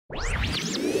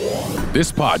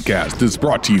This podcast is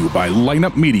brought to you by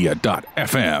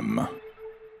lineupmedia.fm.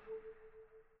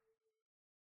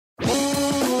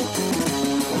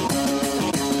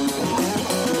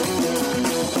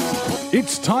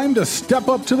 It's time to step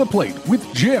up to the plate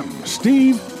with Jim,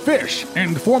 Steve, Fish,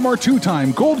 and former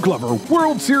two-time Gold Glover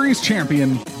World Series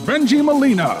champion, Benji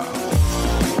Molina.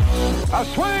 A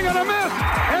swing and a miss,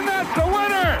 and that's the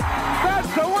winner!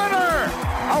 That's the winner!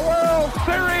 A World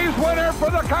Series winner for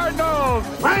the Cardinals!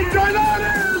 Right drive out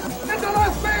is into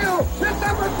left field! Hit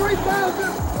number 3,000!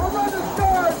 A run is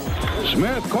scored!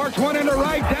 Smith corks one into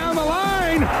right down the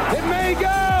line! It may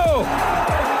go!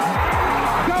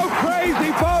 Go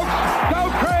crazy, folks! Go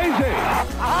crazy!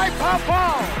 A high pop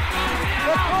ball!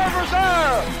 The Corvers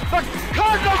there! The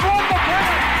Cardinals won the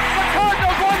pennant! The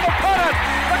Cardinals won the pennant!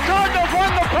 The Cardinals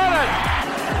won the pennant!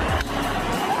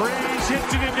 Breeze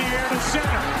hits it in the air to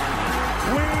center.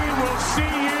 We will see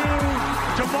you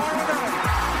tomorrow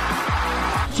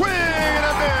night. Swing and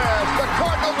a miss! The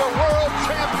Cardinals are world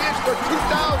champions for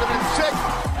 2006!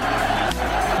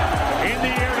 In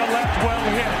the air to left, well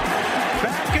hit.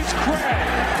 Back is Craig.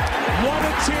 What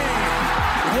a team.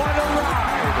 What a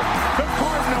ride. The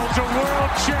Cardinals are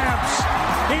world champs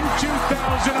in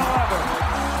 2011.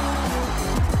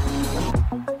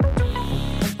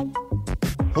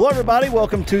 Hello, everybody.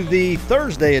 Welcome to the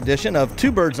Thursday edition of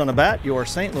Two Birds on a Bat, your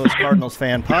St. Louis Cardinals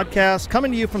fan podcast,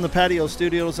 coming to you from the Patio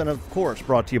Studios and, of course,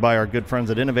 brought to you by our good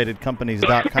friends at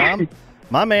InnovatedCompanies.com.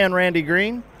 My man, Randy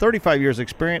Green, 35 years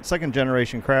experience,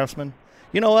 second-generation craftsman.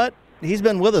 You know what? He's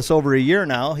been with us over a year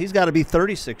now. He's got to be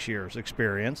 36 years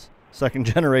experience,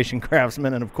 second-generation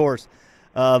craftsman, and, of course,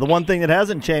 the one thing that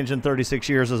hasn't changed in 36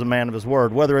 years is a man of his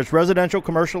word. Whether it's residential,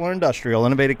 commercial, or industrial,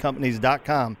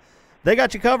 InnovatedCompanies.com, they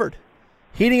got you covered.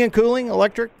 Heating and cooling,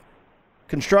 electric,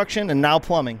 construction, and now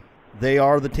plumbing. They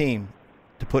are the team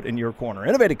to put in your corner.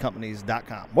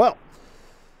 InnovatedCompanies.com. Well,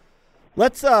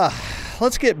 let's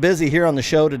get busy here on the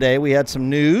show today. We had some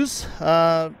news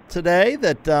today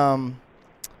that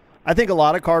I think a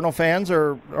lot of Cardinal fans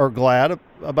are glad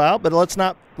about, but let's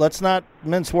not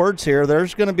mince words here.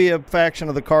 There's going to be a faction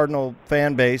of the Cardinal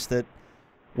fan base that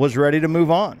was ready to move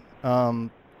on,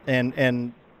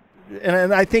 and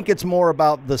I think it's more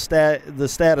about the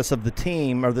status of the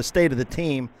team or the state of the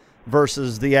team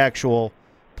versus the actual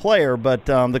player. But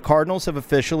the Cardinals have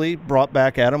officially brought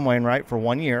back Adam Wainwright for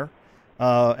 1 year.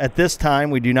 At this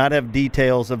time, we do not have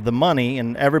details of the money,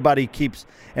 and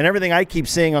everything I keep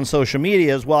seeing on social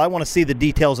media is, well, I want to see the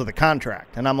details of the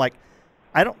contract. And I'm like,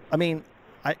 I don't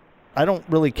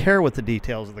really care what the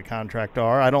details of the contract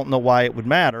are. I don't know why it would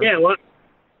matter. Yeah, what?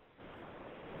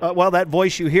 Well, that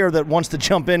voice you hear that wants to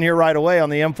jump in here right away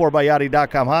on the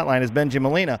M4byYachty.com hotline is Benji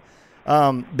Molina.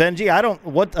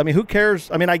 Benji, who cares?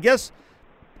 I guess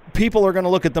people are going to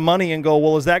look at the money and go,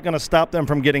 well, is that going to stop them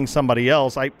from getting somebody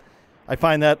else? I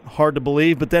find that hard to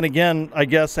believe. But then again, I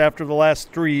guess after the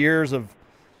last 3 years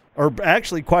or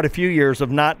actually quite a few years of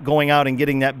not going out and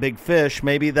getting that big fish,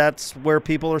 maybe that's where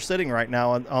people are sitting right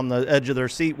now on the edge of their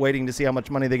seat waiting to see how much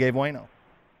money they gave Waino.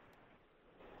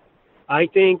 I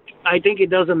think it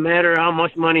doesn't matter how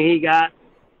much money he got.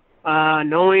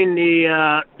 Knowing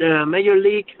the Major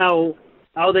League, how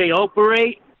they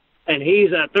operate, and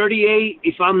he's a 38,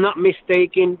 if I'm not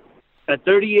mistaken, a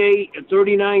 38, a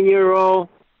 39-year-old.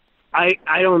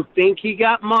 I don't think he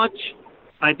got much.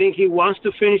 I think he wants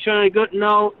to finish on a good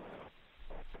note.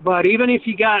 But even if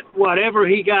he got whatever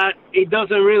he got, it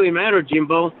doesn't really matter,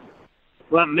 Jimbo.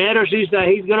 What matters is that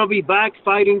he's going to be back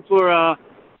fighting for a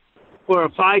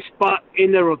 5 spot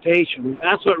in the rotation.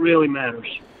 That's what really matters.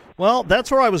 Well, that's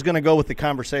where I was going to go with the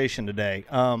conversation today.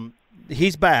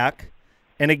 He's back,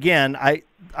 and again,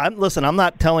 I'm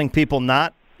not telling people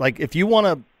not, like, if you want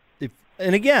to,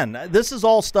 and again, this is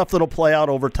all stuff that'll play out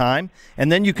over time, and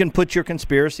then you can put your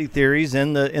conspiracy theories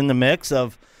in the mix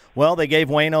of, well, they gave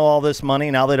Waino all this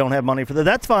money, now they don't have money for that.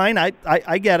 That's fine.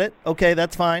 I get it. Okay,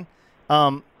 that's fine.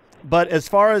 But as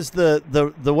far as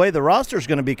the way the roster is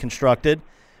going to be constructed,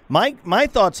 my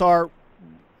thoughts are,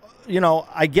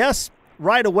 I guess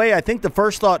right away, I think the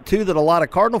first thought, too, that a lot of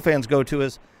Cardinal fans go to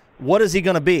is, what is he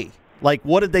going to be? Like,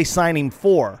 what did they sign him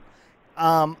for?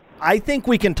 I think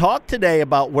we can talk today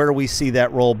about where we see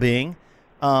that role being.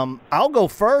 I'll go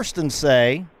first and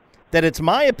say that it's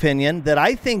my opinion that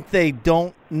I think they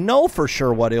don't know for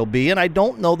sure what he'll be, and I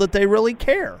don't know that they really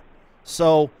care.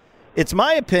 So it's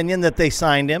my opinion that they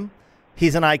signed him.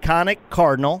 He's an iconic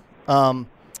Cardinal.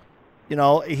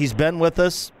 He's been with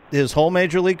us his whole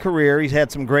Major League career. He's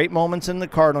had some great moments in the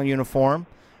Cardinal uniform.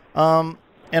 And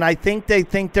I think they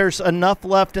think there's enough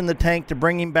left in the tank to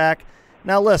bring him back.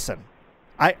 Now, listen,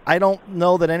 I don't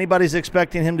know that anybody's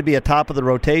expecting him to be a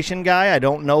top-of-the-rotation guy. I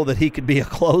don't know that he could be a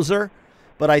closer.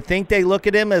 But I think they look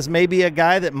at him as maybe a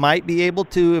guy that might be able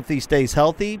to, if he stays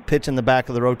healthy, pitch in the back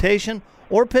of the rotation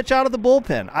or pitch out of the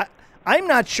bullpen. I'm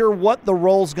not sure what the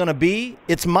role's going to be.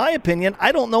 It's my opinion.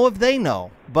 I don't know if they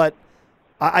know. But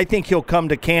I think he'll come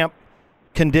to camp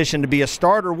conditioned to be a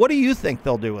starter. What do you think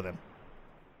they'll do with him?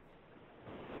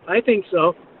 I think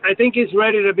so. I think he's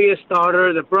ready to be a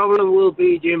starter. The problem will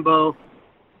be, Jimbo,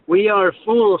 we are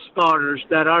full of starters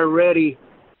that are ready,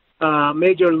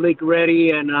 major league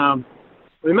ready. And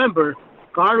remember,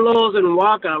 Carlos and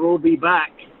Waka will be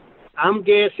back. I'm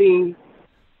guessing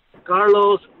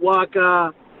Carlos,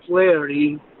 Waka,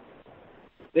 Flaherty.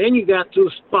 Then you got two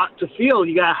spot to fill.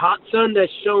 You got Hudson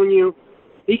that's showing you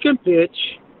he can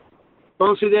pitch.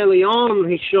 Ponce de Leon,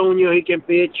 he's showing you he can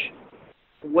pitch.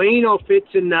 Waino fits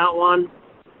in that one.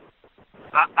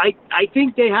 I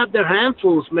think they have their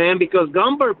handfuls, man, because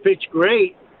Gumber pitched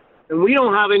great, and we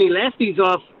don't have any lefties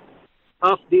off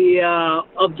the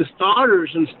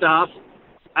starters and stuff.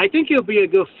 I think he'll be a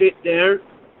good fit there,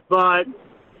 but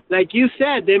like you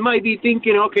said, they might be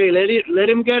thinking, okay, let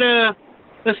him get a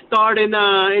start in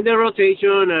the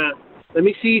rotation. Let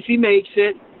me see if he makes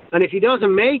it, and if he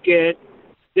doesn't make it,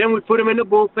 then we put him in the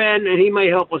bullpen, and he might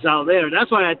help us out there.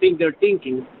 That's what I think they're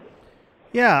thinking.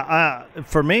 Yeah,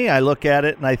 for me, I look at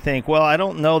it and I think, well, I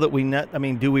don't know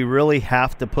that do we really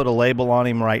have to put a label on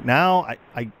him right now?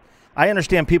 I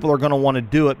understand people are going to want to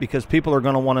do it because people are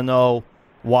going to want to know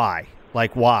why.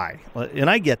 Like, why? And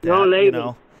I get that. No label. You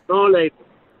know? No label.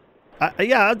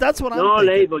 Yeah, that's what I'm thinking.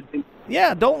 No label.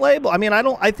 Yeah, don't label.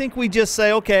 I think we just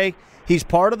say, okay, he's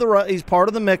part of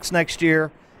the mix next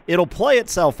year. It'll play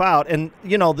itself out. And,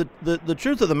 the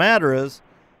truth of the matter is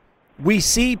we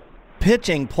see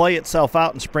pitching play itself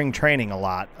out in spring training a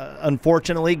lot.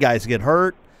 Unfortunately, guys get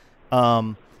hurt.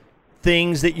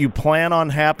 Things that you plan on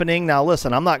happening. Now,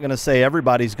 listen, I'm not going to say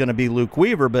everybody's going to be Luke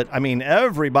Weaver, but,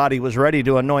 everybody was ready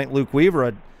to anoint Luke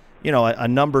Weaver a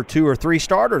number 2 or 3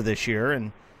 starter this year,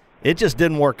 and it just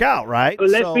didn't work out, right? But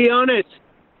let's be honest.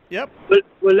 Yep. But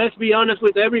let's be honest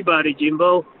with everybody,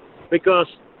 Jimbo, because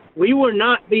we would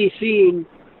not be seeing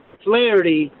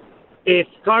Flaherty if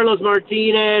Carlos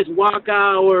Martinez,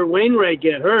 Waka, or Wainwright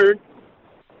get hurt.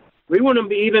 We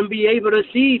wouldn't even be able to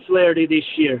see Flaherty this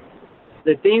year.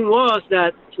 The thing was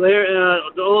that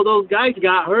all those guys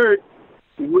got hurt.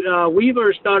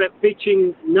 Weaver started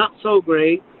pitching not so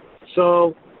great,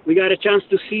 so we got a chance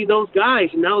to see those guys.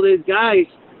 Now these guys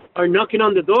are knocking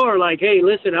on the door like, hey,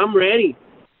 listen, I'm ready.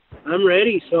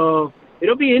 So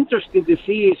it'll be interesting to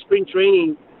see spring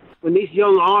training when these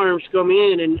young arms come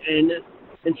in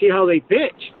and see how they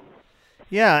pitch.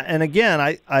 Yeah, and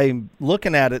again, I'm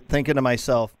looking at it thinking to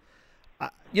myself,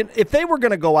 if they were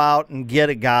going to go out and get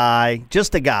a guy,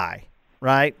 just a guy,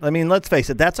 right? Let's face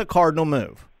it, that's a Cardinal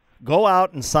move. Go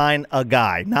out and sign a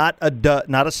guy, not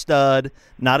a stud,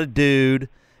 not a dude,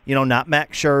 not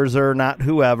Max Scherzer, not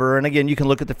whoever. And again, you can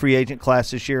look at the free agent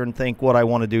class this year and think what I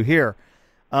want to do here.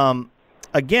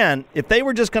 Again, if they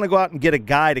were just going to go out and get a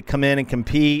guy to come in and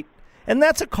compete, and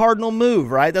that's a Cardinal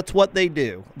move, right? That's what they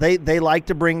do. They like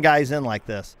to bring guys in like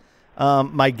this.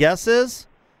 My guess is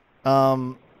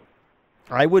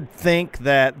I would think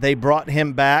that they brought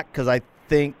him back because I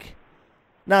think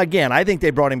they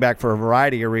brought him back for a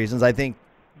variety of reasons. I think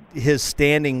his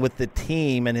standing with the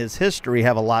team and his history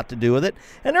have a lot to do with it.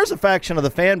 And there's a faction of the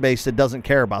fan base that doesn't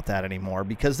care about that anymore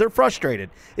because they're frustrated.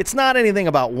 It's not anything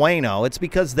about Waino. It's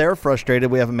because they're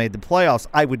frustrated we haven't made the playoffs,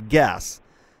 I would guess.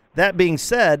 That being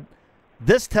said,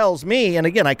 this tells me, and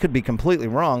again, I could be completely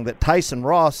wrong, that Tyson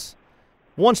Ross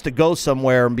wants to go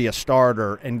somewhere and be a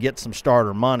starter and get some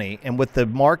starter money. And with the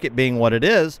market being what it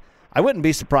is, I wouldn't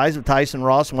be surprised if Tyson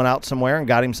Ross went out somewhere and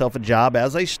got himself a job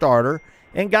as a starter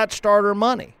and got starter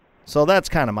money. So that's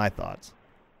kind of my thoughts.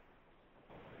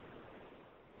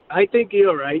 I think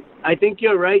you're right.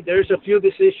 There's a few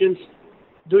decisions.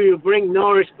 Do you bring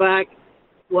Norris back?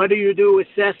 What do you do with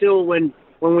Cecil when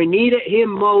we needed him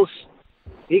most?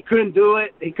 He couldn't do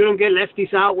it. He couldn't get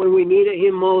lefties out when we needed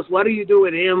him most. What do you do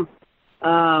with him?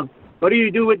 What do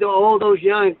you do with all those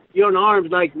young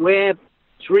arms like Webb,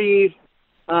 Shreve,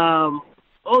 all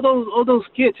those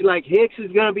kids like Hicks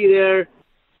is gonna be there,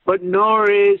 but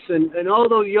Norris and all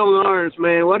those young arms,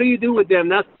 man. What do you do with them?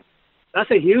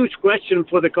 That's a huge question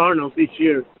for the Cardinals this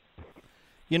year.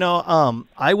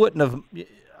 I wouldn't have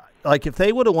if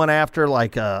they would have went after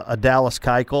like a Dallas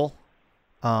Keuchel.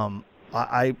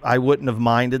 I wouldn't have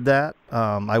minded that.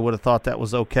 I would have thought that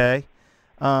was okay.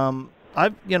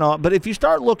 But if you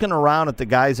start looking around at the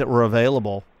guys that were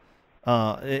available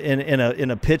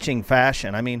in a pitching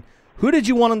fashion, who did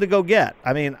you want them to go get?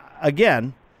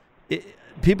 Again,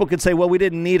 people could say, well, we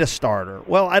didn't need a starter.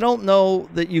 Well, I don't know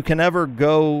that you can ever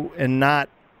go and not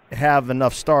have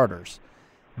enough starters.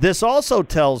 This also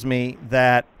tells me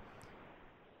that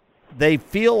they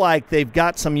feel like they've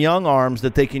got some young arms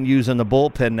that they can use in the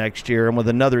bullpen next year, and with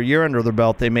another year under their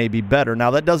belt, they may be better.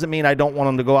 Now, that doesn't mean I don't want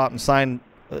them to go out and sign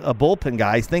a bullpen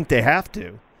guy. I think they have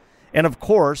to. And, of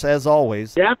course, as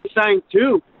always, they have to sign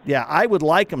 2. Yeah, I would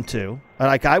like them to.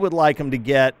 I would like them to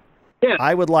get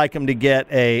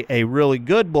a really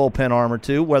good bullpen arm or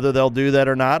two. Whether they'll do that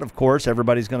or not, of course,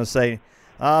 everybody's going to say,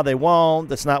 they won't.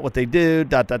 That's not what they do, ...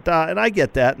 And I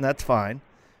get that, and that's fine.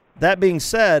 That being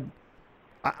said,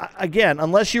 again,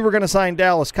 unless you were going to sign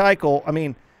Dallas Keuchel, I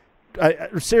mean,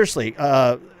 seriously,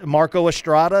 Marco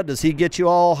Estrada, does he get you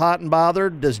all hot and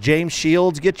bothered? Does James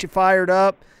Shields get you fired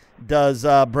up? Does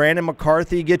Brandon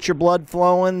McCarthy get your blood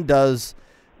flowing? Does,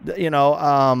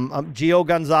 Gio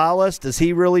Gonzalez, does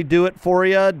he really do it for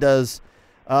you? Does,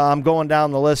 I'm going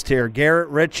down the list here, Garrett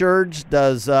Richards?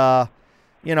 Does,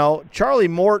 Charlie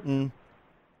Morton,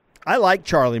 I like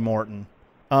Charlie Morton.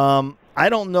 I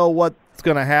don't know what's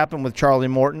going to happen with Charlie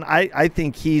Morton. I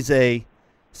think he's a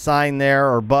sign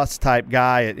there or bust type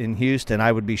guy in Houston.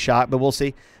 I would be shocked, but we'll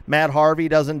see. Matt Harvey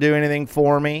doesn't do anything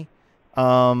for me.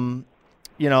 CC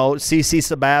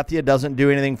Sabathia doesn't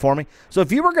do anything for me. So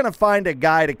if you were going to find a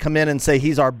guy to come in and say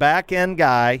he's our back end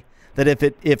guy,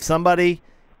 that if somebody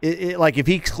like if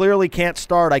he clearly can't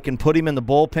start, I can put him in the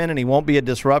bullpen and he won't be a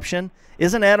disruption.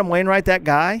 Isn't Adam Wainwright that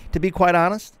guy? To be quite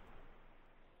honest.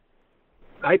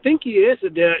 I think he is,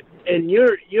 and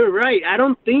you're right. I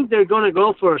don't think they're going to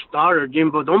go for a starter,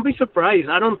 Jimbo. Don't be surprised.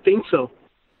 I don't think so.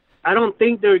 I don't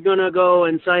think they're going to go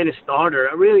and sign a starter.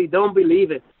 I really don't believe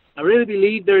it. I really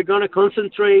believe they're going to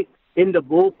concentrate in the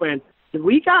bullpen.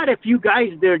 We got a few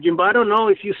guys there, Jimbo. I don't know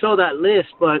if you saw that list,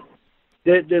 but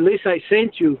the list I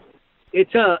sent you,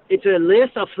 it's a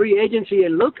list of free agency,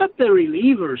 and look at the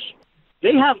relievers.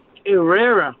 They have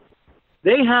Herrera.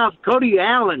 They have Cody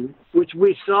Allen, which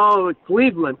we saw at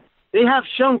Cleveland. They have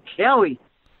Sean Kelly,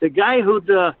 the guy who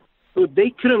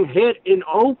they couldn't hit in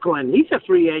Oakland. He's a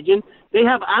free agent. They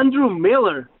have Andrew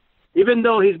Miller, even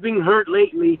though he's been hurt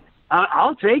lately.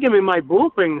 I'll take him in my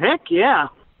bullpen. Heck yeah.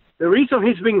 The reason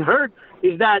he's been hurt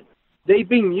is that they've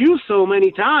been used so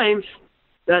many times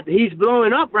that he's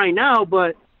blowing up right now,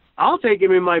 but I'll take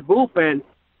him in my bullpen.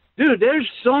 Dude, there's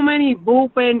so many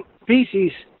bullpen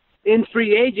pieces in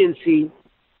free agency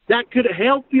that could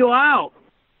help you out.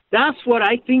 That's what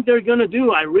I think they're going to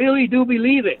do. I really do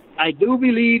believe it. I do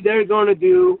believe they're going to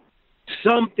do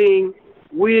something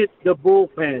with the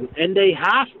bullpen, and they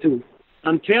have to.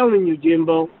 I'm telling you,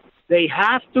 Jimbo, they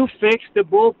have to fix the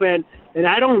bullpen, and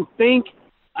I don't think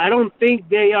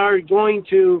they are going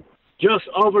to just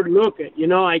overlook it.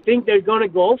 I think they're going to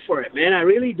go for it, man. I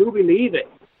really do believe it.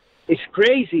 It's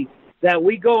crazy that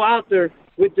we go out there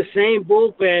with the same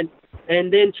bullpen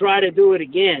and then try to do it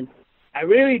again. I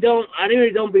really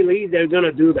don't believe they're going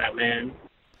to do that, man.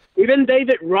 Even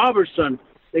David Robertson,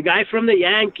 the guy from the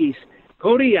Yankees,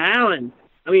 Cody Allen.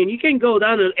 I mean, you can go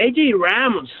down to A.J.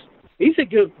 Ramos. He's a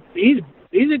good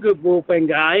bullpen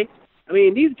guy. I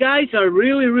mean, these guys are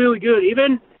really, really good.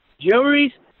 Even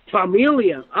Joey's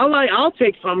Familia. I'll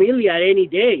take Familia any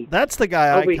day. That's the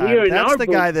guy That's the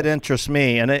guy that interests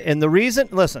me. And the reason,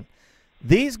 listen,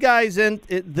 these guys,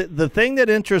 the thing that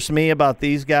interests me about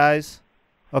these guys,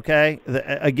 okay,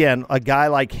 again, a guy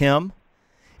like him,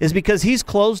 is because he's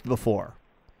closed before.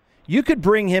 You could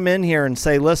bring him in here and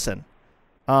say, listen,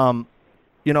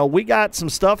 we got some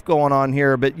stuff going on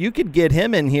here, but you could get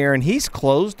him in here, and he's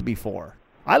closed before.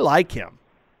 I like him.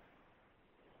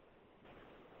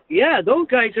 Yeah, those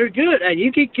guys are good, and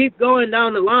you can keep going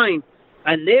down the line.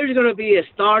 And there's going to be a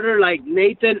starter like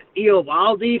Nathan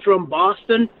Eovaldi from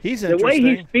Boston. He's interesting. The way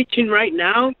he's pitching right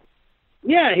now,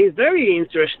 yeah, he's very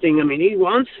interesting. I mean, he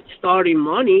wants starting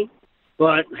money,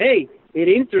 but, hey, it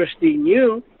interested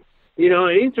you. It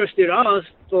interested us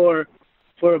for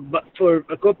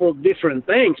a couple of different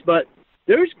things. But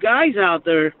there's guys out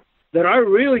there that are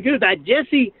really good. That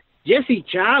Jesse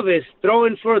Chavez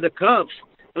throwing for the Cubs.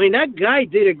 I mean, that guy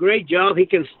did a great job. He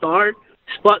can spot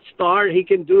start. He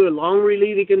can do a long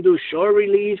relief. He can do short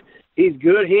relief. He's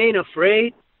good. He ain't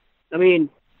afraid. I mean,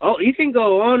 you can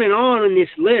go on in this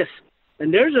list.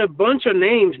 And there's a bunch of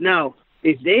names now.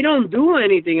 If they don't do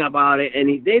anything about it, and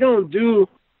if they don't do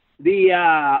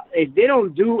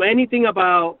anything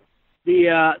about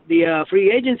the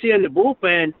free agency and the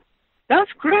bullpen,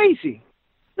 that's crazy.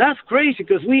 That's crazy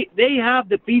because they have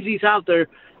the pieces out there,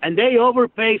 and they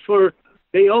overpay for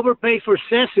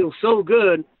Cecil so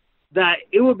good that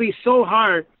it would be so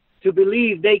hard to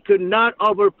believe they could not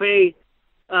overpay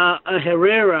a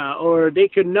Herrera, or they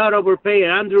could not overpay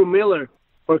Andrew Miller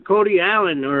or Cody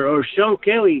Allen or Sean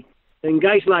Kelly and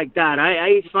guys like that.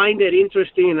 I find it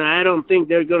interesting, and I don't think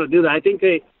they're going to do that. I think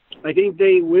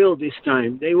they will this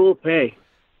time. They will pay.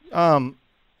 And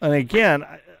again,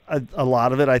 a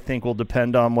lot of it I think will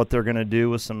depend on what they're going to do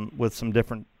with some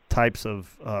different types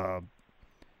of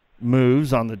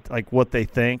moves on what they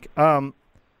think. The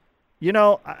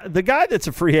guy that's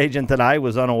a free agent that I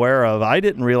was unaware of, I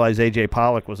didn't realize A.J.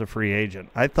 Pollock was a free agent.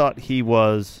 I thought he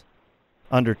was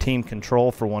under team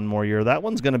control for one more year. That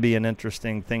one's going to be an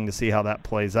interesting thing to see how that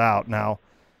plays out. Now,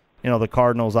 the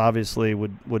Cardinals obviously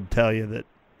would tell you that,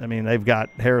 they've got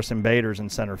Harrison Baders in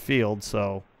center field,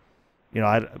 so,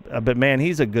 but man,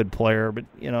 he's a good player, but,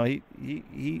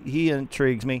 he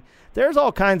intrigues me. There's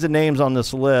all kinds of names on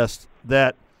this list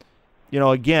that,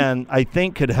 again, I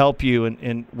think could help you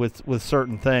with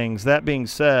certain things. That being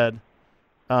said,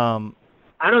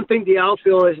 I don't think the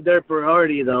outfield is their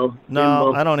priority, though. No,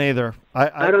 Jimbo. I don't either.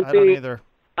 I don't either.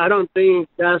 I don't think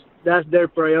that's their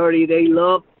priority. They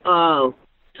love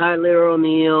Tyler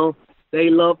O'Neill. They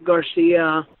love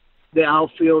Garcia, the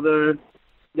outfielder.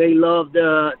 They love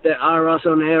the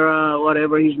Arazonera,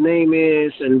 whatever his name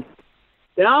is, and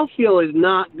the outfield is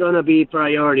not going to be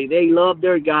priority. They love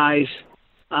their guys.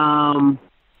 I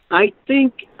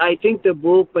think the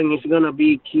bullpen is going to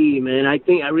be key, man. I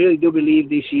really do believe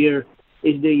this year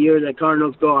is the year that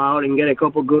Cardinals go out and get a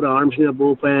couple good arms in the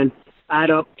bullpen, add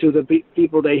up to the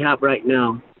people they have right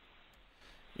now.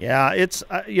 Yeah, it's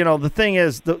the thing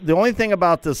is the only thing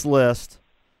about this list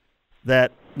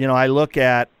that I look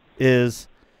at is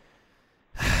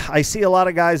I see a lot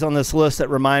of guys on this list that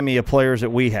remind me of players that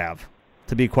we have,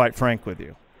 to be quite frank with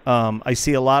you. I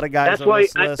see a lot of guys on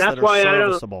this list that are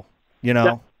serviceable,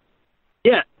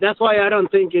 Yeah, that's why I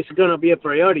don't think it's going to be a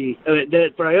priority.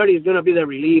 The priority is going to be the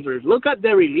relievers. Look at the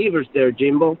relievers there,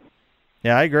 Jimbo.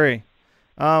 Yeah, I agree.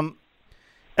 And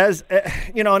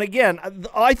again,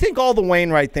 I think all the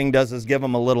Wainwright thing does is give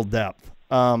them a little depth.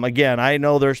 Again, I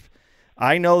know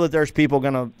that there's people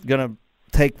gonna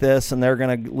take this and they're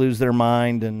gonna lose their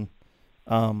mind and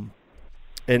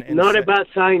not a bad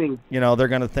signing. They're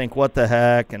gonna think what the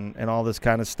heck and all this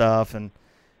kind of stuff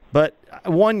but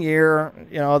 1 year,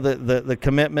 the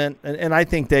commitment, and I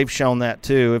think they've shown that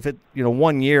too. If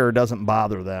 1 year doesn't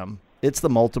bother them, it's the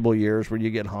multiple years where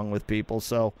you get hung with people.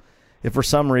 So if for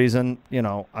some reason,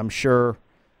 I'm sure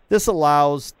this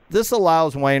allows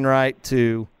Wainwright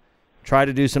to try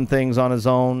to do some things on his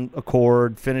own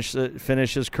accord, finish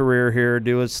his career here,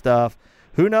 do his stuff.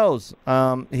 Who knows?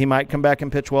 He might come back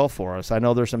and pitch well for us. I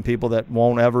know there's some people that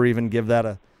won't ever even give that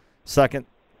a second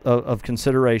of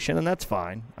consideration, and that's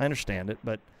fine. I understand it,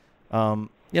 but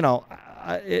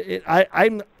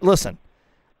listen.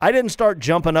 I didn't start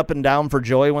jumping up and down for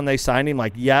joy when they signed him.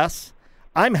 Like, yes,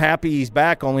 I'm happy he's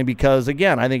back only because,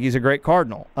 again, I think he's a great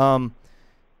Cardinal.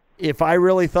 If I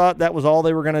really thought that was all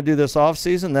they were going to do this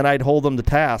offseason, then I'd hold them to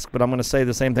task. But I'm going to say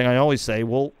the same thing I always say.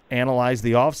 We'll analyze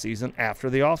the offseason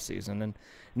after the offseason. And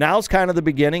now's kind of the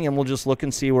beginning, and we'll just look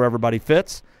and see where everybody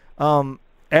fits.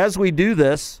 As we do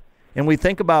this and we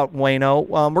think about Waino,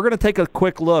 we're going to take a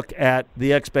quick look at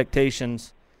the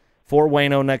expectations for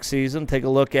Waino next season, take a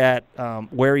look at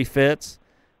where he fits,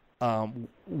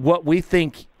 what we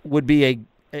think would be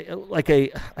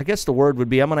I guess the word would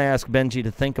be, I'm going to ask Benji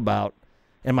to think about,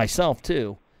 and myself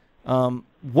too,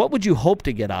 what would you hope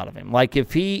to get out of him? Like,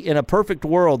 if he, in a perfect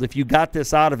world, if you got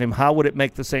this out of him, how would it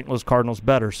make the St. Louis Cardinals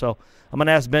better? So I'm going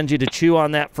to ask Benji to chew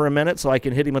on that for a minute so I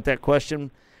can hit him with that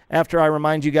question after I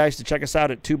remind you guys to check us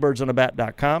out at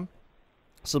twobirdsonthebat.com.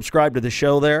 Subscribe to the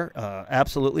show there,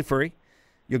 absolutely free.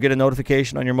 You'll get a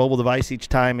notification on your mobile device each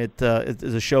time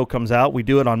the show comes out. We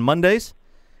do it on Mondays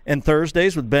and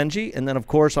Thursdays with Benji. And then, of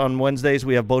course, on Wednesdays,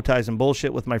 we have Bow Ties and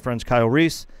Bullshit with my friends Kyle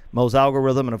Reese, Mo's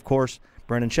Algorithm, and, of course,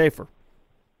 Brendan Schaefer.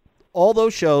 All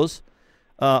those shows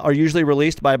are usually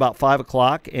released by about 5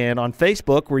 o'clock. And on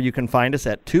Facebook, where you can find us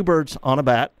at Two Birds on a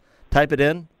Bat, type it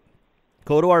in,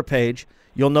 go to our page.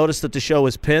 You'll notice that the show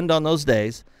is pinned on those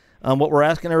days. What we're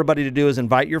asking everybody to do is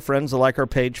invite your friends to like our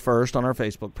page first on our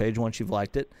Facebook page once you've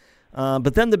liked it.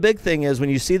 But then the big thing is when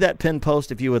you see that pinned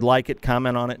post, if you would like it,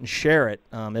 comment on it, and share it.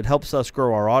 It helps us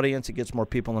grow our audience. It gets more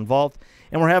people involved.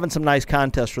 And we're having some nice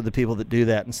contests for the people that do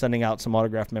that and sending out some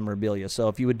autographed memorabilia. So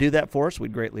if you would do that for us,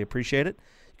 we'd greatly appreciate it.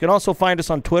 You can also find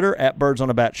us on Twitter at Birds on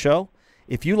a Bat Show.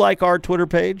 If you like our Twitter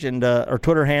page and our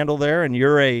Twitter handle there and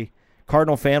you're a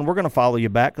Cardinal fan, we're going to follow you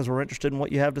back because we're interested in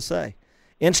what you have to say.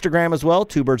 Instagram as well,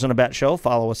 Two Birds on a Bat Show.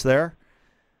 Follow us there.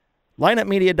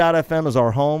 LineUpMedia.fm is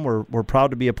our home. We're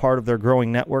proud to be a part of their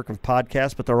growing network of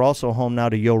podcasts, but they're also home now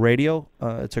to Yo Radio.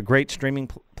 It's a great streaming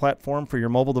platform for your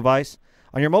mobile device.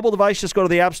 On your mobile device, just go to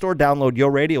the App Store, download Yo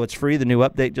Radio. It's free. The new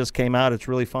update just came out. It's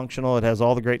really functional. It has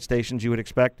all the great stations you would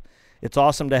expect. It's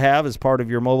awesome to have as part of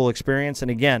your mobile experience. And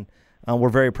again, we're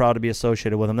very proud to be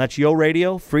associated with them. That's Yo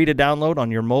Radio, free to download on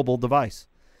your mobile device.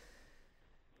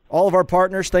 All of our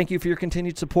partners, thank you for your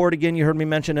continued support. Again, you heard me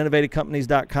mention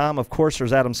innovatedcompanies.com. Of course,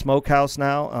 there's Adams Smokehouse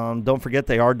now. Don't forget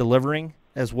they are delivering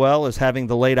as well as having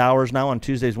the late hours now on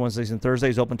Tuesdays, Wednesdays, and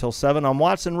Thursdays, open until 7. On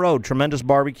Watson Road, tremendous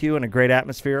barbecue and a great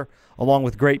atmosphere, along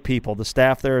with great people. The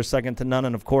staff there is second to none,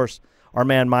 and, of course, our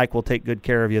man Mike will take good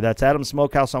care of you. That's Adams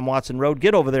Smokehouse on Watson Road.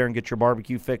 Get over there and get your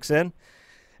barbecue fix in.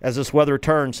 As this weather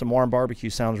turns, some warm barbecue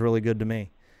sounds really good to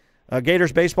me.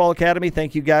 Gators Baseball Academy,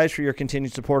 thank you guys for your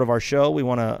continued support of our show. We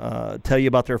want to tell you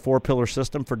about their 4-pillar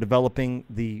system for developing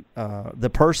the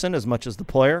person as much as the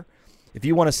player. If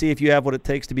you want to see if you have what it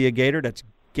takes to be a Gator, that's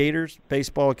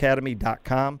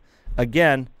GatorsBaseballAcademy.com.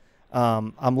 Again,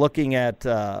 I'm looking at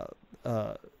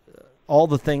all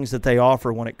the things that they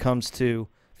offer when it comes to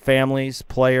families,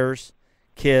 players,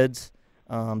 kids.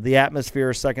 The atmosphere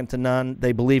is second to none.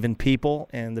 They believe in people,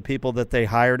 and the people that they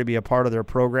hire to be a part of their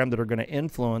program that are going to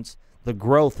influence the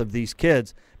growth of these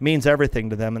kids means everything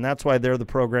to them, and that's why they're the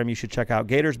program you should check out,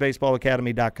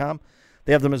 GatorsBaseballAcademy.com.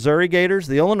 They have the Missouri Gators,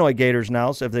 the Illinois Gators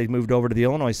now, so if they've moved over to the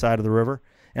Illinois side of the river,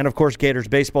 and, of course, Gators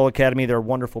Baseball Academy, their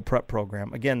wonderful prep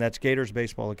program. Again, that's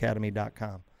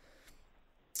GatorsBaseballAcademy.com.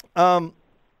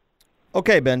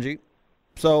 Okay, Benji,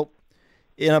 so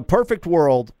in a perfect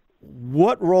world,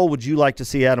 what role would you like to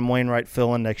see Adam Wainwright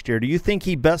fill in next year? Do you think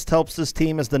he best helps this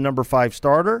team as the number 5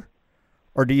 starter,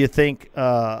 or do you think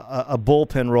a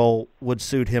bullpen role would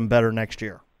suit him better next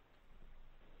year?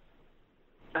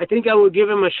 I think I would give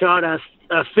him a shot as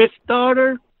a 5th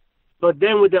starter, but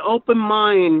then with the open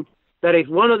mind that if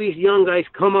one of these young guys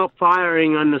come up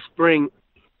firing on the spring,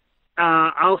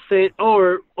 I'll say,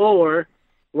 or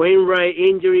Wainwright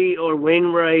injury or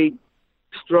Wainwright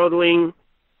struggling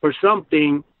or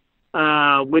something,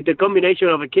 with the combination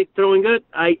of a kick throwing good,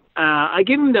 I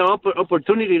give him the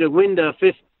opportunity to win the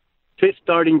fifth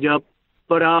starting job,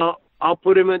 but I'll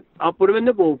put him in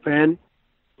the bullpen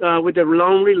with the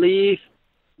long relief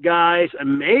guys,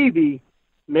 and maybe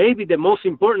the most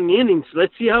important innings.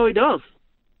 Let's see how he does,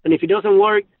 and if it doesn't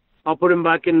work, I'll put him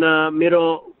back in the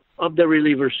middle of the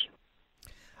relievers.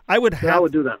 I would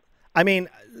do that. I mean,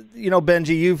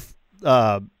 Benji,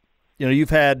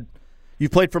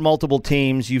 you've played for multiple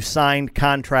teams. You've signed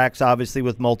contracts, obviously,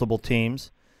 with multiple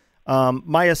teams.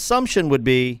 My assumption would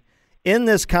be in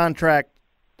this contract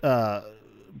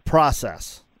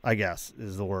process, I guess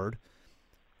is the word,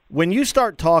 when you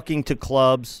start talking to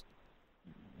clubs,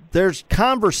 there's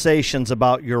conversations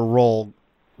about your role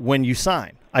when you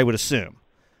sign, I would assume.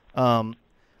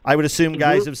 I would assume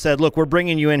guys have said, look, we're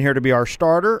bringing you in here to be our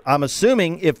starter. I'm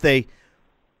assuming if they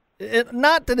 –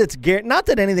 not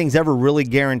that anything's ever really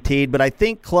guaranteed, but I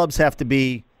think clubs have to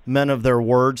be men of their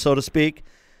word, so to speak.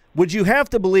 Would you have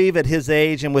to believe at his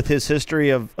age and with his history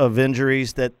of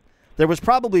injuries that there was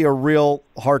probably a real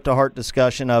heart-to-heart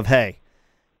discussion of, hey,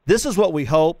 this is what we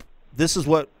hope, this is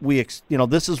what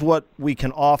this is what we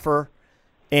can offer,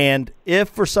 and if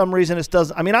for some reason it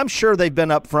doesn't, I mean, I'm sure they've been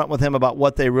up front with him about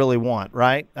what they really want,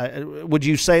 right? Would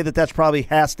you say that that's probably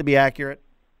has to be accurate?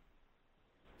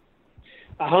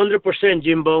 100%,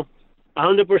 Jimbo.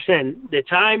 100%. The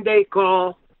time they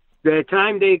call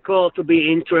to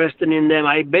be interested in them,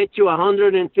 I bet you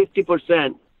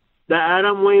 150% that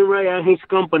Adam Wainwright and his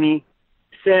company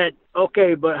said,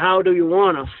 okay, but how do you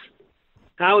want us?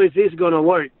 How is this going to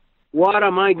work? What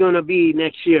am I going to be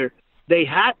next year? They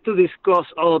had to discuss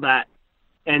all that.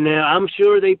 And I'm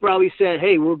sure they probably said,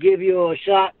 hey, we'll give you a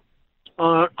shot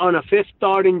on a 5th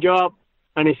starting job,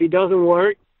 and if it doesn't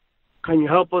work, can you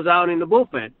help us out in the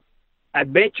bullpen? I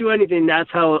bet you anything that's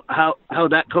how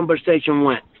that conversation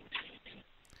went.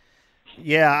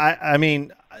 Yeah, I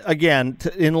mean, again,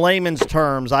 in layman's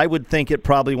terms, I would think it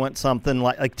probably went something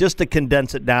like just to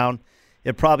condense it down,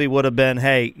 it probably would have been,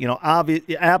 hey,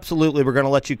 absolutely we're going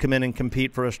to let you come in and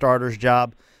compete for a starter's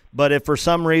job, but if for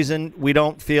some reason we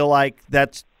don't feel like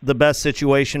that's the best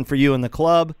situation for you in the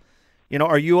club,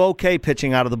 are you okay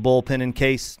pitching out of the bullpen in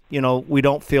case, we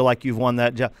don't feel like you've won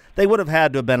that job? They would have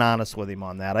had to have been honest with him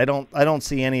on that. I don't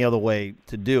see any other way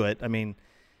to do it. I mean,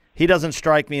 he doesn't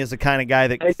strike me as the kind of guy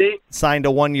that signed a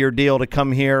 1-year deal to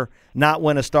come here, not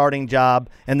win a starting job,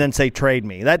 and then say trade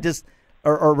me. That just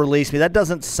or release me. That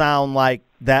doesn't sound like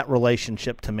that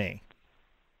relationship to me.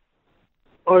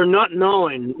 Or not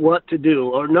knowing what to do,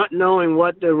 or not knowing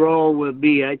what the role will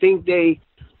be. I think they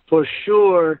for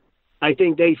sure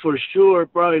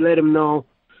probably let him know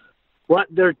what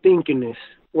their thinking is.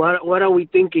 what are we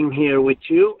thinking here with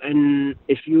you? And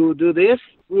if you do this,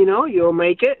 you'll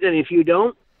make it. And if you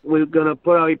don't, we're going to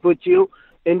probably put you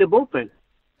in the bullpen.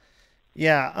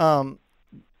 Yeah.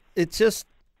 It's just,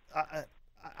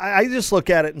 I just look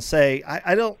at it and say,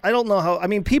 I don't know how, I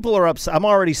mean, people are upset. I'm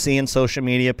already seeing social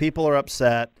media. People are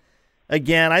upset.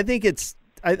 Again, I think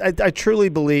I truly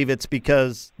believe it's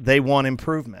because they want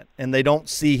improvement and they don't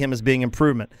see him as being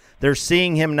improvement. They're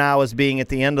seeing him now as being at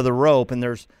the end of the rope,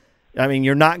 and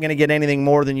you're not going to get anything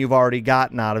more than you've already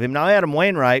gotten out of him. Now, Adam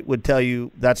Wainwright would tell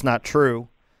you that's not true.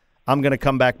 I'm going to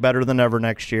come back better than ever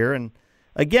next year. And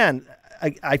again,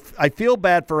 I feel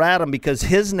bad for Adam because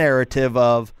his narrative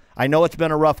of, I know it's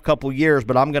been a rough couple years,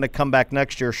 but I'm going to come back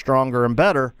next year stronger and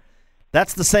better.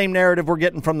 That's the same narrative we're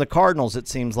getting from the Cardinals, it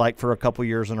seems like, for a couple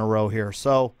years in a row here.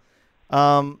 So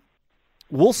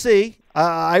we'll see.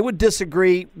 I would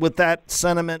disagree with that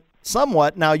sentiment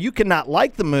somewhat. Now, you cannot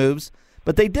like the moves,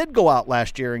 but they did go out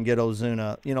last year and get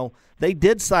Ozuna. They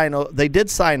did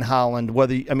sign Holland.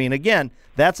 Again,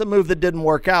 that's a move that didn't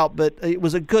work out, but it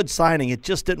was a good signing. It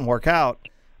just didn't work out.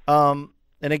 And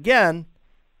again,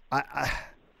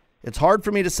 it's hard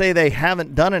for me to say they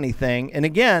haven't done anything. And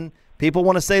again, people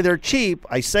want to say they're cheap.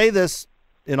 I say this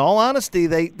in all honesty.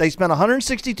 They spent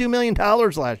 $162 million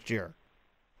last year.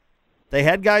 They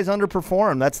had guys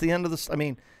underperform. That's the end of this.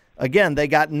 Again, they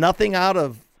got nothing out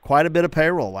of quite a bit of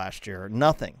payroll last year.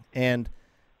 Nothing. And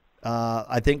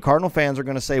I think Cardinal fans are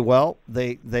going to say, well,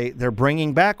 they're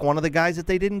bringing back one of the guys that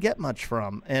they didn't get much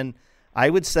from. And I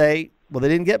would say, well, they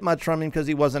didn't get much from him because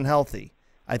he wasn't healthy.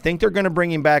 I think they're going to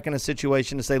bring him back in a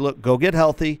situation to say, look, go get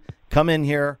healthy, come in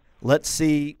here, let's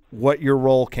see what your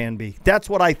role can be. That's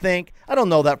what I think. I don't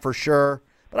know that for sure,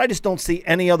 but I just don't see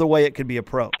any other way it could be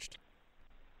approached.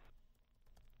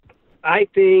 I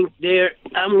think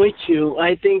I'm with you.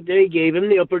 I think they gave him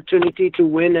the opportunity to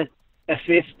win a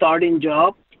fifth starting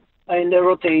job in the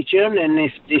rotation, and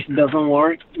if this doesn't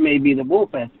work, maybe the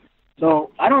bullpen.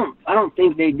 So I don't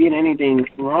think they did anything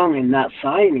wrong in that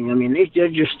signing. They're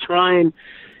just trying.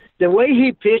 The way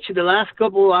he pitched the last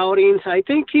couple outings, I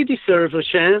think he deserves a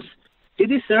chance. He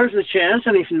deserves a chance,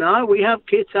 and if not, we have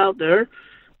kids out there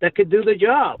that could do the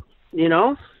job.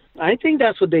 I think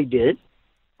that's what they did.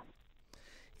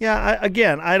 Yeah,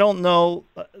 I don't know.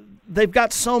 They've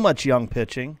got so much young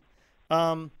pitching.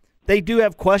 They do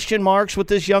have question marks with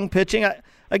this young pitching. I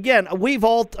get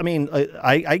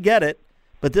it.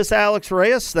 But this Alex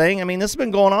Reyes thing, this has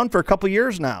been going on for a couple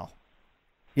years now.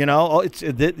 He's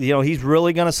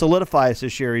really going to solidify us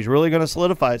this year. He's not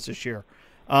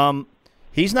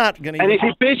going to. And if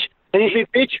he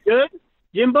pitch good,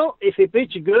 Jimbo,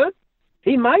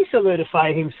 he might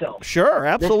solidify himself. Sure,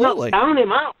 absolutely. Let's not count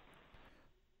him out.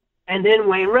 And then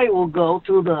Wainwright will go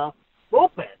to the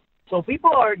bullpen. So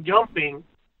people are jumping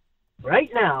right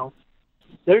now.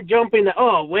 They're jumping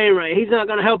Wainwright, he's not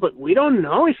going to help it. We don't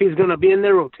know if he's going to be in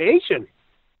their rotation.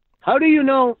 How do you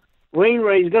know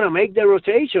Wainwright is going to make their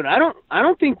rotation? I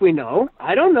don't think we know.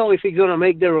 I don't know if he's going to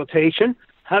make their rotation.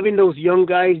 Having those young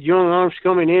guys, young arms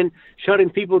coming in, shutting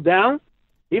people down.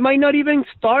 He might not even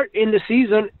start in the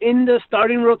season in the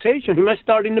starting rotation. He might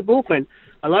start in the bullpen.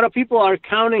 A lot of people are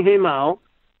counting him out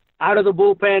of the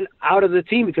bullpen, out of the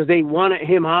team, because they wanted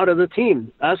him out of the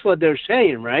team. That's what they're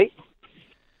saying, right?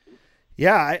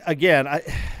 Yeah,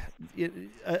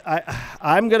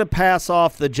 I'm going to pass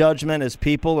off the judgment as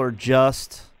people are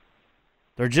just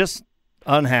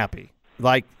unhappy.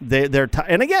 Like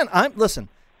and again, I'm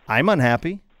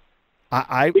unhappy.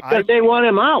 Because they want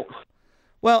him out.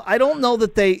 Well, I don't know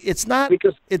that it's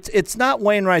not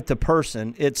Wainwright the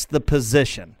person, it's the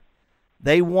position.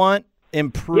 They want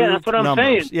improved that's what I'm numbers.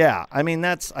 saying. Yeah,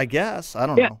 that's, I guess, I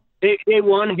don't know. They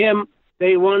want him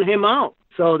out.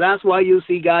 So that's why you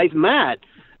see guys mad.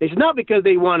 It's not because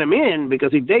they want him in,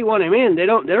 because if they want him in, they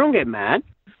don't get mad.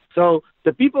 So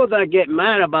the people that get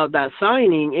mad about that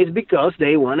signing is because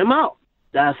they want him out.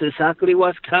 That's exactly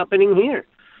what's happening here.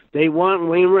 They want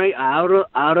Wainwright out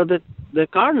of the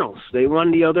Cardinals. They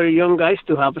want the other young guys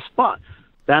to have a spot.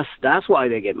 That's why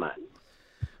they get mad.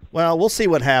 Well, we'll see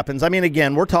what happens.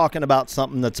 Again, we're talking about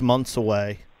something that's months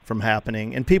away from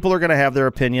happening, and people are going to have their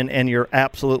opinion, and you're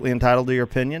absolutely entitled to your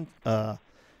opinion.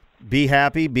 Be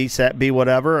happy, be sad, be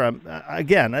whatever.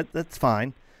 Again, that's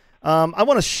fine. I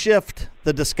want to shift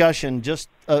the discussion just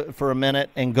for a minute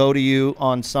and go to you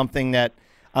on something that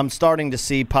I'm starting to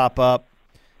see pop up.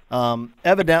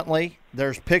 Evidently,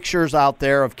 there's pictures out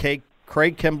there of Craig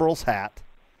Kimbrell's hat,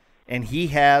 and he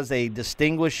has a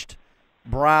distinguished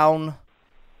brown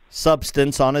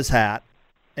substance on his hat.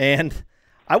 And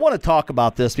I want to talk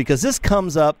about this because this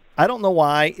comes up. I don't know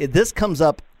why. This comes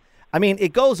up.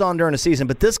 It goes on during the season,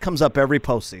 but this comes up every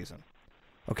postseason.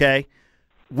 okay?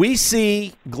 We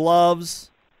see gloves,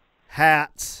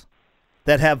 hats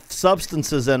that have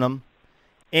substances in them,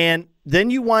 and then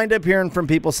you wind up hearing from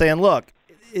people saying, look,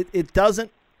 it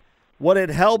doesn't – what it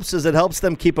helps is it helps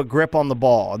them keep a grip on the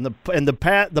ball. And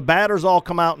the batters all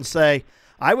come out and say,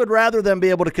 I would rather them be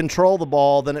able to control the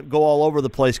ball than it go all over the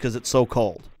place because it's so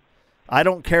cold. I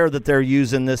don't care that they're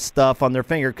using this stuff on their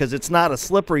finger because it's not a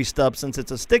slippery substance.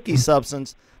 It's a sticky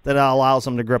substance that allows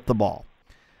them to grip the ball.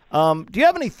 Do you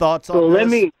have any thoughts on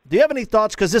this? Do you have any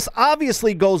thoughts? Because this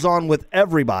obviously goes on with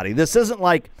everybody. This isn't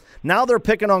like now they're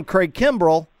picking on Craig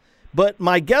Kimbrell, but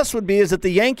my guess would be is that the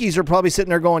Yankees are probably sitting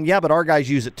there going, yeah, but our guys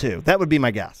use it too. That would be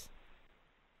my guess.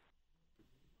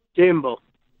 Jimbo,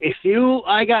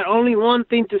 I got only one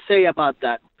thing to say about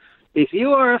that. If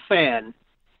you are a fan,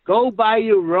 go buy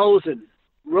your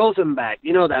Rosenbach.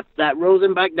 You know, that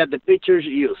Rosenbach that the pitchers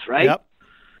use, right? Yep.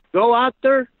 Go out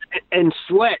there and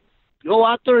sweat. Go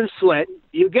out there and sweat.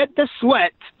 You get the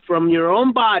sweat from your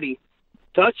own body.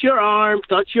 Touch your arm,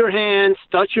 touch your hands,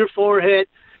 touch your forehead,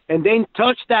 and then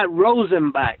touch that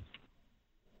Rosenbach.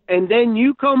 And then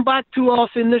you come back to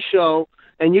us in the show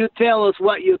and you tell us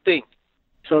what you think.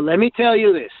 So let me tell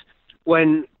you this.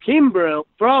 When Kimbrell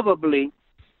probably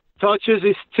touches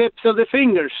his tips of the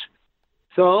fingers,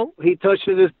 so he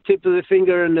touches the tip of the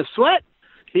finger in the sweat,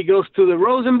 he goes to the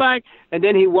Rosenbach, and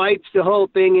then he wipes the whole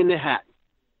thing in the hat.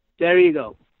 There you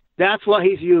go. That's what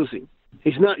he's using.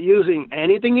 He's not using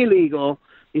anything illegal.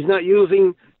 He's not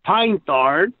using pine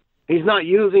tar. He's not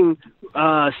using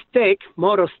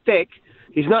moto stick.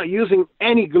 He's not using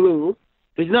any glue.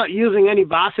 He's not using any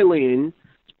Vaseline.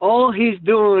 All he's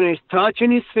doing is touching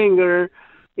his finger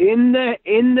in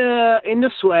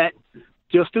the sweat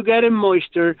just to get him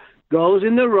moisture. Goes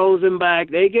in the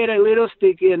Rosenbach. They get a little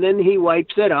sticky, and then he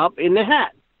wipes it up in the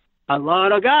hat. A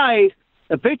lot of guys,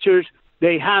 the pitchers,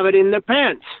 they have it in their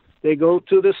pants. They go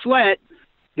to the sweat,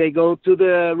 they go to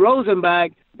the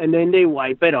Rosenbach, and then they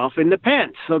wipe it off in the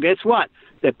pants. So guess what?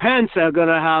 The pants are going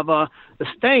to have a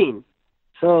stain.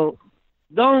 So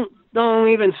don't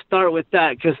even start with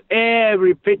that because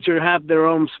every pitcher have their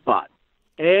own spot.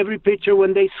 Every pitcher,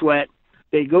 when they sweat,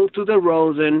 they go to the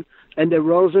Rosen, and the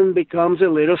Rosen becomes a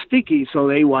little sticky, so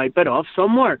they wipe it off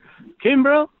somewhere.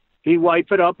 Kimbrell, he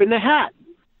wipe it up in the hat.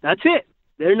 That's it.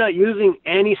 They're not using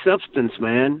any substance,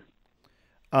 man.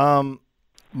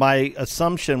 My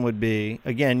assumption would be,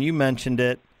 again, you mentioned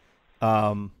it.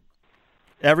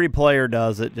 Every player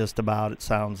does it just about, it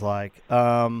sounds like.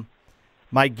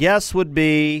 My guess would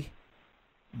be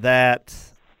that...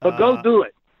 But go do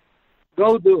it.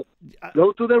 Go do it.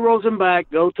 Go to the Rosenbach,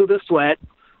 go to the sweat,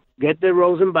 get the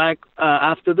Rosenbach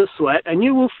after the sweat, and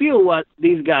you will feel what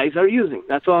these guys are using.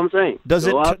 That's all I'm saying. Does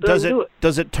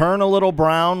it turn a little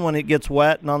brown when it gets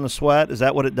wet and on the sweat? Is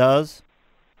that what it does?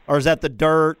 Or is that the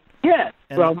dirt? Yeah,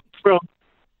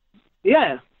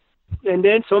 yeah. And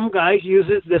then some guys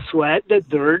uses the sweat, the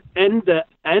dirt, and the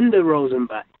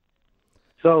Rosenbach.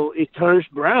 So it turns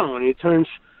brown. It turns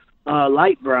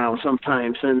light brown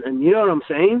sometimes, and you know what I'm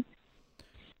saying?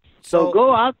 So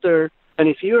go out there. And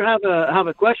if you have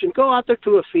a question, go out there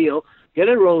to a field, get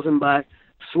a Rosenbach,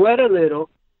 sweat a little,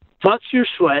 touch your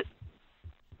sweat,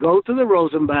 go to the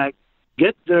Rosenbach,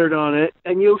 get dirt on it,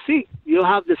 and you'll see. You'll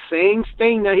have the same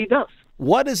stain that he does.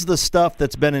 What is the stuff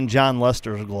that's been in John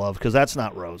Lester's glove? Because that's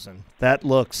not rosin. That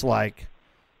looks like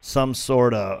some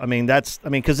sort of,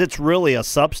 because it's really a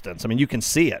substance. I mean, you can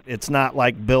see it. It's not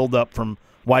like buildup from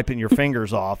wiping your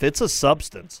fingers off. It's a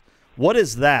substance. What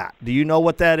is that? Do you know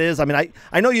what that is? I mean,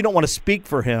 I know you don't want to speak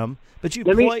for him, but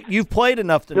you've played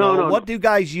enough to know. What do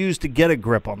guys use to get a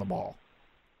grip on the ball?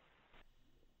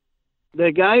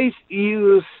 The guys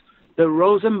use the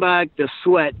Rosenbach, the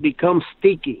sweat becomes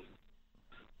sticky.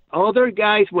 Other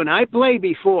guys, when I played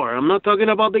before, I'm not talking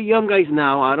about the young guys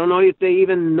now. I don't know if they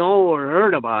even know or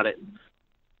heard about it.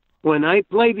 When I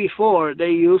played before,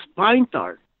 they used pine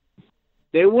tar.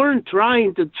 They weren't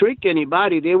trying to trick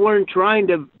anybody. They weren't trying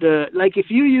to like if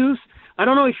you use, I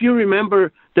don't know if you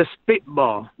remember the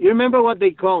spitball. You remember what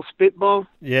they call spitball?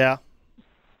 Yeah.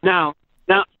 Now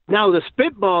the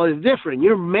spitball is different.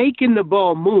 You're making the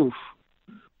ball move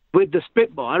with the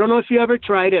spitball. I don't know if you ever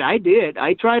tried it. I did.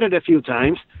 I tried it a few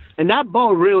times, and that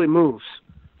ball really moves.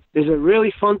 It's a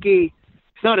really funky.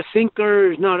 It's not a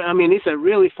sinker. It's a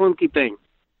really funky thing.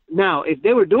 Now, if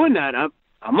they were doing that,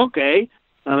 I'm okay.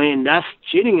 I mean, that's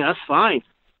cheating. That's fine.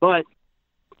 But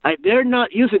they're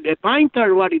not using the pine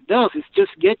tar. What it does is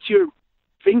just get your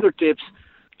fingertips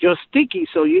just sticky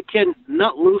so you can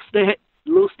not lose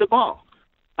the ball.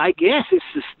 I guess it's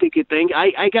a sticky thing.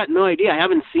 I got no idea. I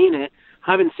haven't seen it.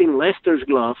 I haven't seen Lester's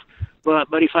glove. But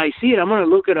if I see it, I'm going to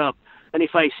look it up. And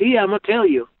if I see it, I'm going to tell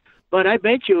you. but I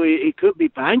bet you it could be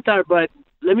pine tar. But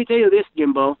let me tell you this,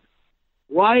 Jimbo.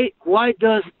 Why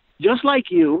does, just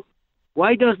like you,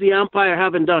 why does the umpire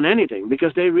haven't done anything?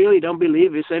 Because they really don't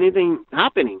believe it's anything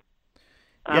happening.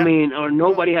 Yeah. I mean, or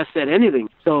nobody has said anything.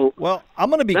 So, well, I'm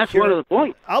going to be. That's one of the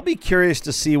points. I'll be curious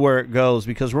to see where it goes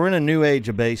because we're in a new age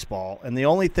of baseball, and the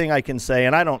only thing I can say,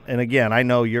 and I don't, and again, I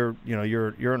know you're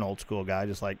an old school guy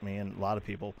just like me, and a lot of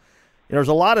people. There's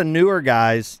a lot of newer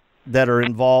guys that are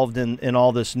involved in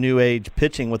all this new age